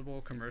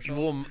multiple commercials.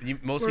 Well, Where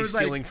mostly it was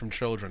like- stealing from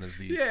children is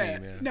the theme. Yeah.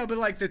 No, but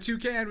like the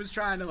toucan was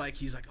trying to like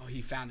he's like, oh,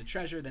 he found the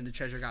treasure, then the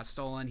treasure got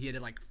stolen. He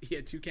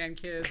had toucan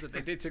kids, but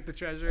they took the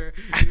treasure.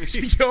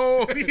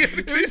 Yo,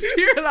 it was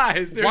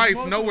serialized. There's wife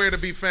multiple- nowhere to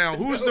be found.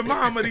 Who's the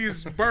mom of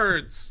these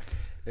birds?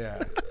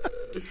 Yeah.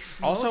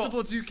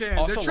 multiple toucans.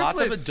 Also, They're lots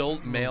of triplets.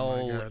 adult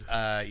male,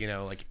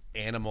 like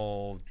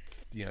animal,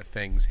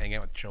 things hang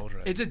out with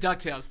children. It's a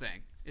DuckTales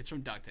thing. It's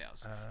from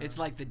DuckTales. It's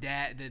like the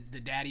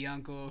daddy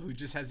uncle who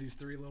just has these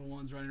 3 little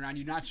ones running around.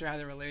 You're not sure how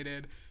they're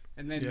related,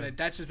 and then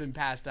that's just been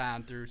passed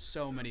down through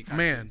so many countries.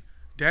 Man,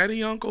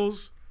 daddy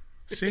uncles,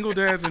 single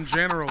dads in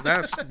general.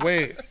 There's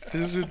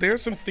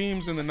some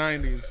themes in the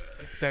 '90s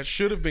that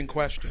should have been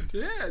questioned.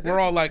 Yeah, we're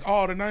all like,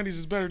 oh, the '90s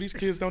is better. These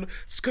kids don't.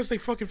 It's because they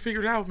fucking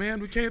figured it out, man.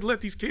 We can't let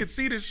these kids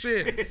see this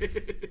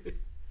shit.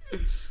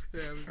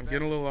 I'm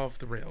getting a little off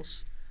the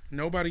rails.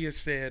 Nobody has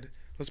said,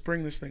 let's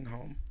bring this thing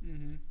home.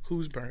 Mm-hmm.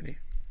 Who's Bernie?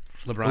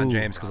 LeBron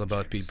James, because they'll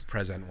both be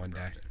president one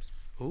day.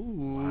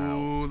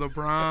 Ooh, LeBron.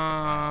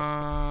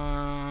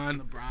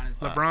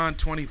 LeBron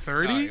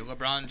 2030.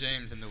 LeBron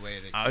James in the way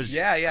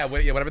that.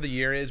 Whatever the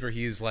year is where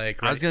he's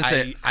like. I was gonna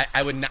say.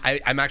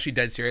 I'm actually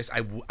dead serious.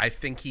 I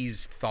think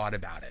he's thought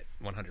about it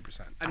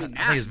 100%. I mean,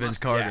 I think it's Vince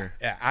Carter.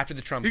 Yeah, after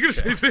the Trump. You gonna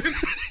say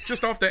Vince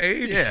just off the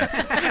age? Yeah.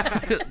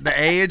 The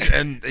age,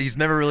 and he's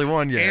never really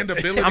won yet. And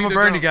ability I'm a to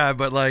Bernie dunk. guy,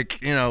 but like,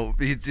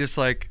 he's just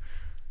like,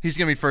 he's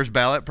gonna be first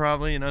ballot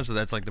probably, so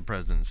that's like the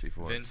presidency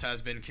for it. Vince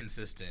has been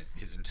consistent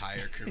his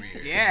entire career.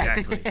 Yeah.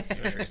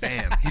 Exactly.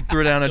 Damn, he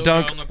threw down a Still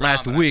dunk going LeBron,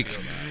 last but I week.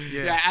 feel that.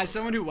 Yeah, as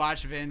someone who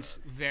watched Vince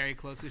very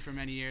closely for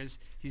many years,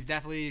 he's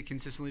definitely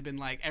consistently been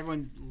like,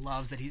 everyone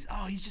loves that he's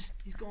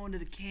going to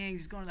the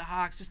Kings, he's going to the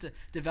Hawks just to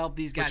develop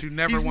these guys. But you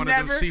never He's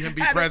wanted to see him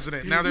be had a-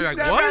 president. Now they're like,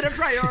 never what? had a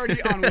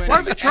priority on winning. Why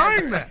is he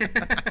trying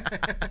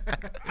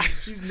that?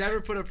 He's never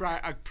put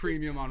a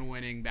premium on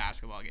winning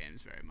basketball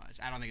games very much.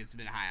 I don't think it's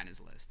been high on his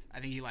list. I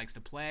think he likes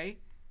to play,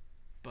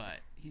 but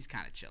he's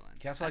kind of chilling.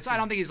 He also That's likes why I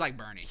don't his- think he's like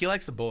Bernie. He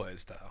likes the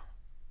boys though.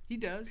 He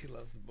does. He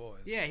loves the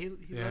boys. Yeah, he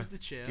loves the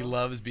chill. He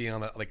loves being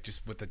on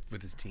just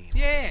with his team.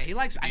 Yeah, he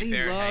likes. I To be think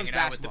fair, he loves hanging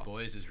out with the basketball.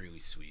 boys is really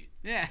sweet.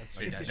 Yeah,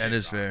 Like, That shit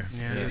is fair. rocks.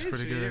 Yeah, It that's is pretty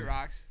sweet, good. It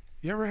rocks.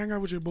 You ever hang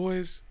out with your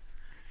boys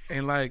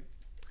and like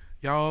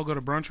y'all all go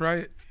to brunch,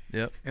 right?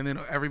 Yep. And then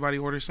everybody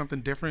orders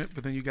something different,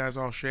 but then you guys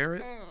all share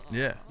it?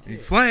 Yeah.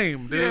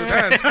 Flame, dude.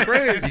 That's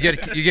crazy. You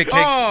get cakes.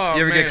 Oh,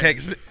 you ever man. get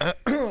cakes?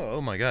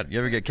 Oh my God. You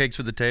ever get cakes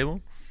for the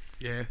table?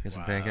 Yeah. Get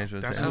some pancakes for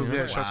the That's table. cool.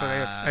 Yeah, shouts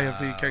out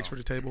AFV Cakes for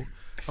the Table.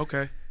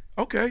 Okay.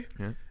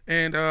 Yeah.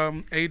 And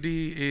AD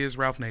is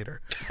Ralph Nader.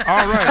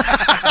 All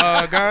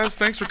right. Guys,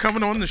 thanks for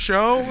coming on the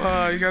show.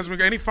 You guys,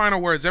 any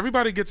final words?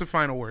 Everybody gets a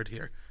final word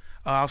here.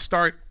 I'll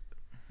start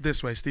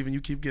this way. Steven,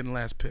 you keep getting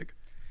last pick.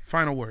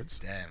 Final words.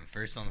 Damn,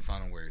 first on the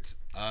final words.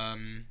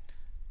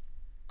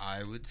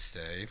 I would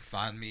say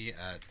find me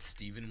at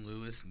Stephen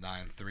Lewis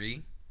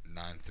 93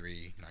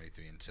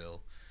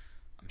 until.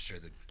 I'm sure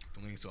the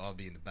links will all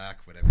be in the back,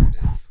 whatever it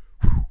is.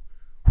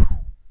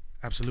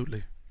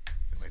 Absolutely.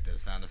 I like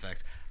those sound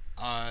effects.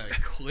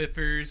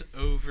 Clippers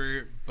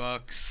over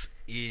Bucks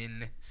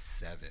in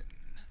 7.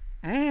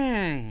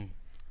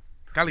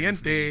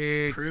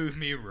 Caliente. Prove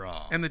me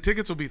wrong. And the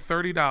tickets will be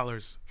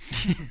 $30.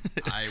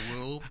 I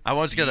will I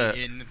once be got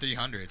in the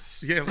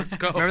 300s. Yeah, let's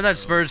go. Remember that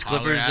Spurs Holler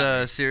Clippers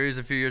at me. series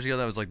a few years ago?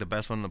 That was like the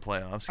best one in the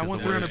playoffs. I won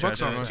the Warriors $300 tried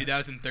off to-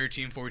 that.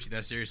 2013-14,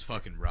 that series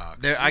fucking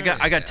rocks. I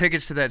got Yeah.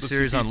 tickets to that The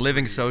series on CP3,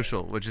 Living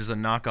Social, which is a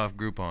knockoff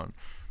Groupon.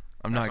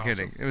 I'm That's not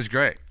kidding. awesome. It was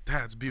great.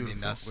 That's I beautiful.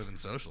 mean, that's living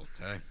social.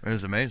 Hey. It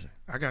was amazing.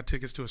 I got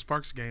tickets to a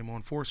Sparks game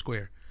on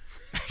Foursquare.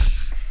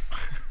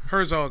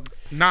 Herzog,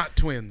 not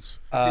twins.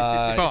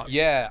 Thoughts?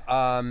 Yeah.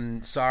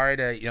 Sorry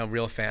to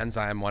real fans.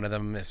 I am one of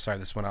them. Sorry,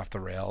 this went off the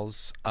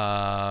rails.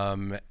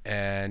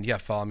 And yeah,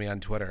 follow me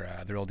on Twitter.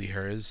 The real D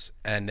Herz.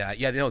 And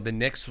the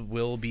Knicks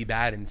will be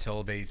bad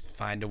until they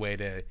find a way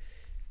to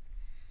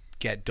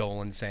get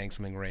Dolan saying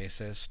something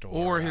racist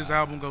Or his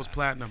album goes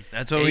platinum.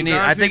 That's what we Hey, need.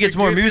 guys I think need it's to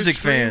more get his music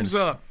streams fans.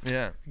 Up.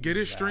 Yeah. Get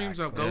his streams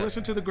up. Go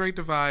listen to The Great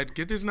Divide.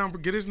 Get his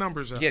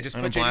numbers up. Yeah, just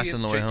I'm put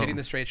blasting the way JD in home.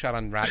 the straight shot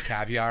on Rat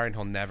Caviar, and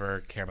he'll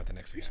never care about the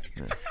Knicks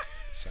again.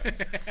 So.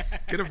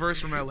 Get a verse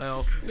from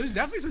LL. There's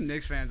definitely some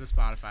Knicks fans at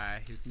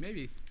Spotify who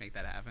maybe make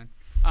that happen.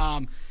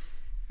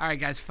 All right,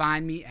 guys,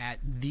 find me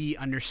at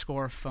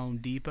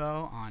 _Phone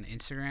Depot on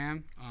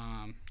Instagram.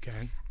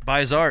 Okay. Buy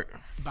his art.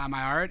 Buy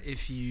my art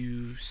if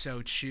you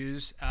so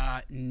choose.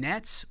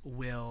 Nets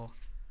will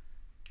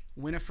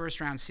win a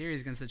first-round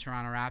series against the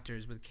Toronto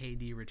Raptors with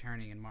KD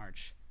returning in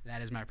March.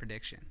 That is my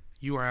prediction.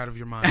 You are out of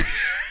your mind.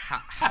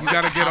 You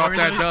got to get off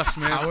that dust,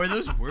 man. How are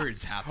those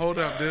words happening? Hold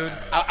up, dude.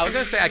 I was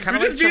going to say, I kind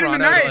of like just beat him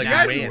Toronto tonight, to like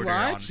guys.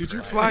 win. Did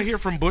you fly here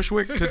from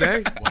Bushwick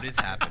today? What is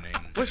happening?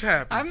 What's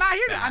happening? I'm not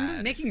here.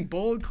 I'm making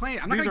bold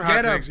claims. I'm not These going are to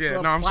get hot a, takes. Yeah,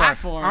 a no, I'm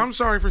platform. sorry. I'm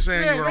sorry for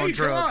saying you were on wait,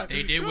 come drugs. on.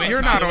 They did win.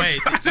 You're by not the on way.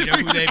 drugs. Do you know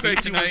who they You beat said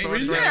you tonight? was on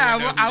drugs. Yeah,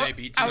 Do you know who they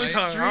beat I was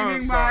tonight?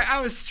 streaming sorry.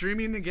 I was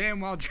streaming the game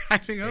while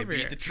driving They over beat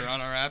here. the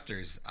Toronto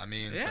Raptors. I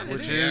mean, Yeah, something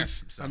Which in the air.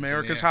 is Something in the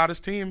America's air.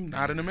 hottest team,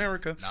 not in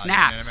America. Not even in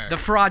Snaps. America.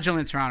 The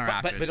fraudulent Toronto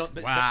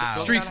Raptors. Wow.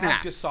 Don't Streak they not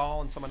have snap.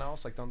 Gasol and someone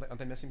else? Like, aren't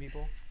they missing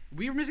people?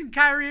 We were missing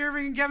Kyrie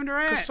Irving and Kevin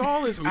Durant.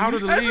 Gasol is out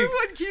of the league.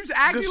 Everyone keeps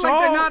acting like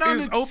they're not Gasol on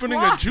is the opening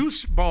squad. a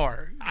juice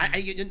bar.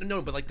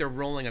 No, but like they're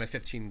rolling on a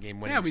 15-game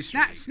winning Yeah, we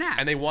streak. snapped.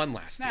 And they won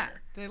last Snap.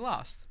 year. They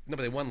lost No,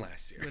 but they won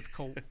last year. with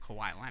Kawhi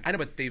Leonard. I know,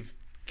 but they've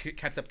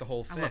kept up the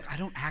whole thing. Look, I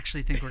don't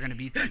actually think we're going to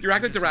beat them. You're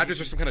acting like the I'm Raptors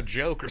just are some kind of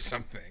joke or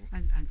something.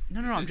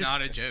 No, This I'm is just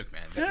not a joke,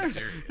 man. This is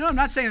serious. No, I'm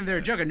not saying that they're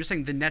a joke. I'm just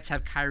saying the Nets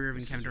have Kyrie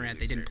Irving, Kevin Durant.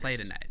 They didn't play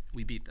tonight.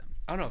 We beat them.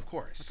 Oh no, of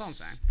course. That's all I'm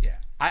saying. Yeah,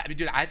 I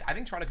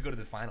think Toronto could go to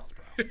the finals,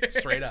 bro.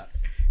 Straight up.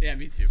 Yeah,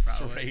 me too,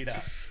 probably. Straight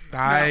up.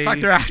 Fuck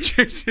the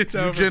Raptors. It's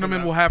over. You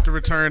gentlemen will have to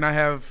return.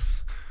 I'm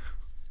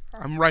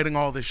writing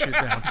all this shit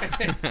down.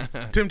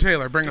 Tim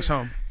Taylor, bring us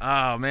home.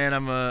 Oh man,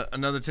 I'm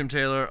another Tim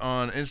Taylor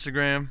on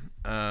Instagram.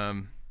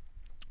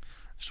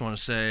 Just want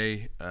to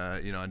say, I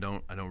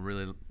don't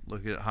really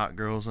look at hot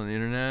girls on the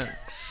internet.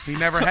 He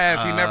never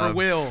has. He never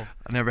will.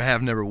 I never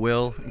have, never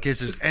will. In case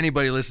there's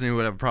anybody listening who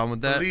would have a problem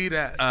with that. Believe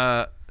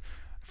that.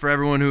 For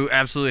everyone who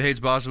absolutely hates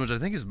Boston, which I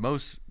think is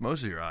most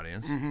of your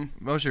audience,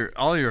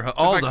 all the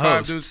Like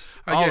five hosts, dudes.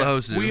 all Yeah, the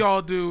hosts. we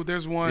all do.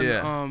 There's one.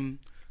 Yeah.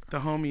 The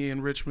homie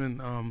in Richmond.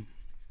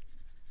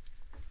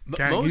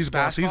 Most he's a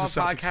boss. He's a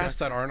basketball Celtics podcasts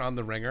guy. that aren't on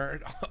the Ringer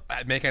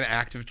make an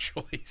active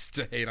choice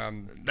to hate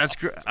on. That's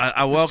great.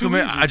 I welcome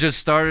it. easy. I just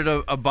started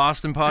a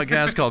Boston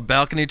podcast called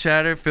Balcony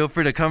Chatter. Feel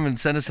free to come and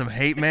send us some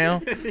hate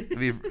mail.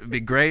 It'd be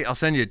great. I'll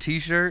send you a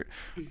T-shirt.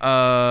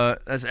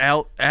 That's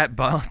out at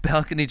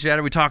Balcony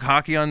Chatter. We talk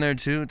hockey on there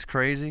too. It's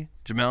crazy.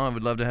 Jamel, I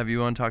would love to have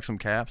you on, talk some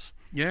Caps.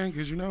 Yeah,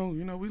 because we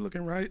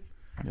looking right.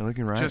 You're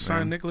looking right. Just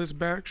signed man. Nicholas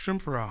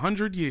Backstrom for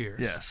 100 years.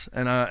 Yes,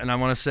 and I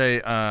want to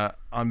say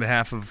on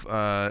behalf of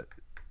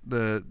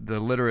the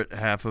literate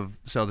half of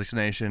Celtics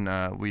Nation,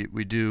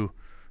 we do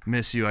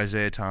miss you,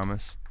 Isaiah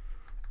Thomas,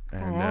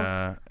 and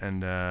wow.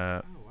 and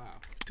Damn,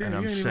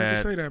 I'm you ain't even sad.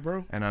 have to say that,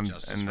 bro.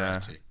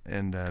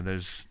 And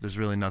there's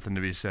really nothing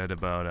to be said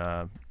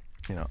about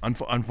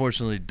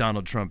unfortunately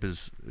Donald Trump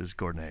is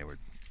Gordon Hayward.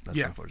 That's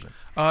unfortunate.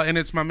 And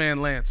it's my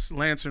man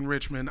Lance in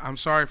Richmond. I'm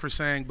sorry for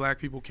saying black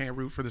people can't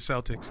root for the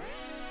Celtics.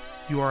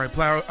 You are a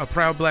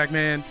proud black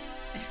man,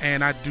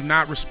 and I do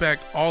not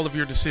respect all of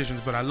your decisions,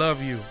 but I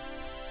love you.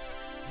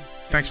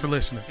 Thanks for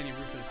listening. Can you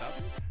root for the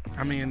Celtics?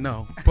 I mean,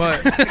 no,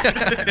 but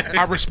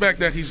I respect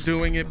that he's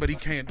doing it, but he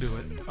can't do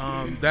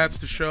it. That's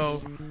the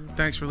show.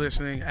 Thanks for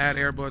listening. At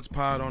Airbuds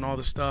Pod on all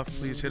the stuff.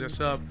 Please hit us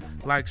up,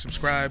 like,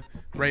 subscribe,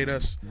 rate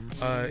us.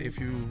 If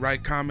you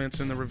write comments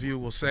in the review,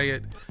 we'll say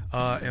it,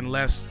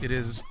 unless it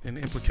is an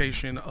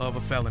implication of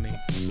a felony.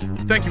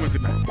 Thank you and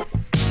good night.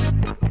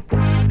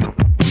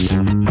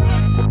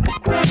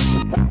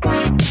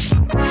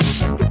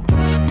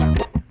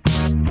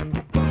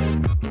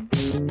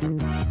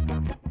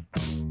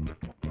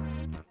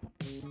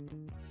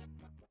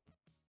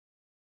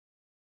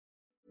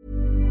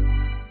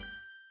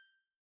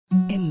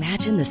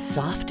 Imagine the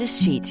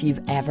softest sheets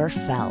you've ever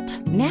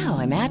felt. Now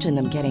imagine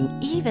them getting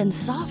even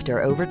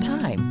softer over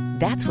time.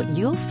 That's what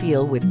you'll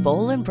feel with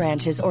Boll &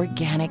 Branch's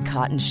organic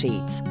cotton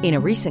sheets. In a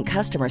recent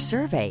customer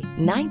survey,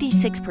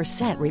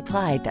 96%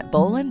 replied that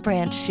Boll &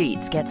 Branch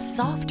sheets get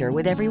softer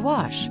with every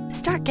wash.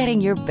 Start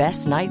getting your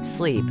best night's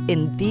sleep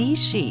in these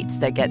sheets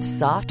that get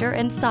softer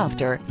and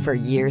softer for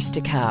years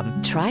to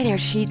come. Try their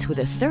sheets with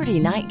a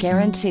 30-night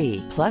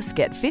guarantee. Plus,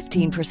 get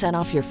 15%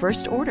 off your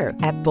first order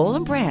at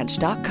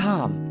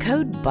bollandbranch.com.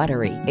 Code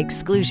BUTTERY.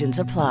 Exclusions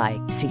apply.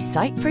 See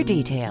site for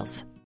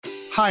details.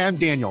 Hi, I'm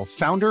Daniel,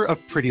 founder of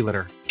Pretty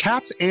Litter.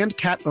 Cats and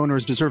cat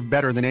owners deserve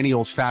better than any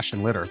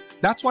old-fashioned litter.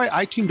 That's why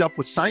I teamed up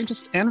with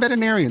scientists and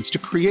veterinarians to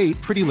create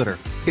Pretty Litter.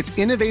 Its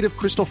innovative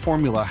crystal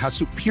formula has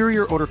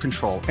superior odor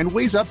control and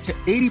weighs up to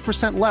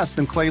 80% less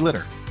than clay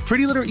litter.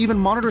 Pretty Litter even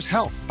monitors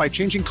health by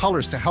changing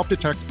colors to help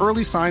detect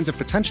early signs of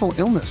potential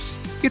illness.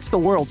 It's the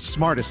world's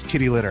smartest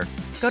kitty litter.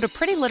 Go to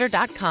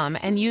prettylitter.com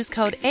and use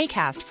code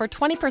ACAST for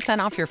 20%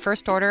 off your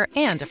first order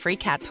and a free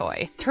cat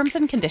toy. Terms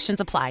and conditions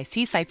apply.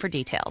 See site for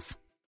details.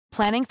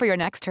 Planning for your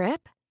next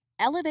trip?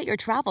 Elevate your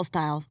travel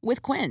style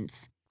with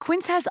Quince.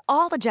 Quince has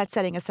all the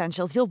jet-setting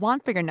essentials you'll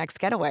want for your next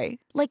getaway,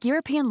 like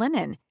European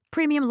linen,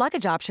 premium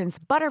luggage options,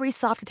 buttery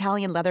soft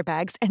Italian leather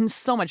bags, and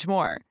so much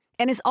more.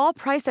 And is all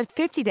priced at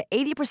 50 to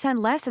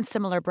 80% less than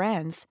similar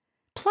brands.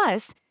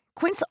 Plus,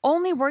 Quince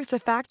only works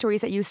with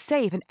factories that use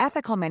safe and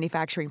ethical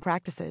manufacturing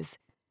practices.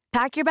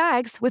 Pack your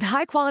bags with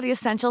high-quality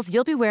essentials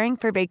you'll be wearing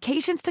for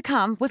vacations to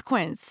come with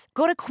Quince.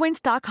 Go to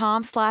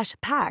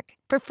quince.com/pack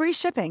for free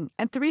shipping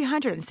and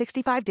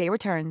 365-day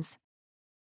returns.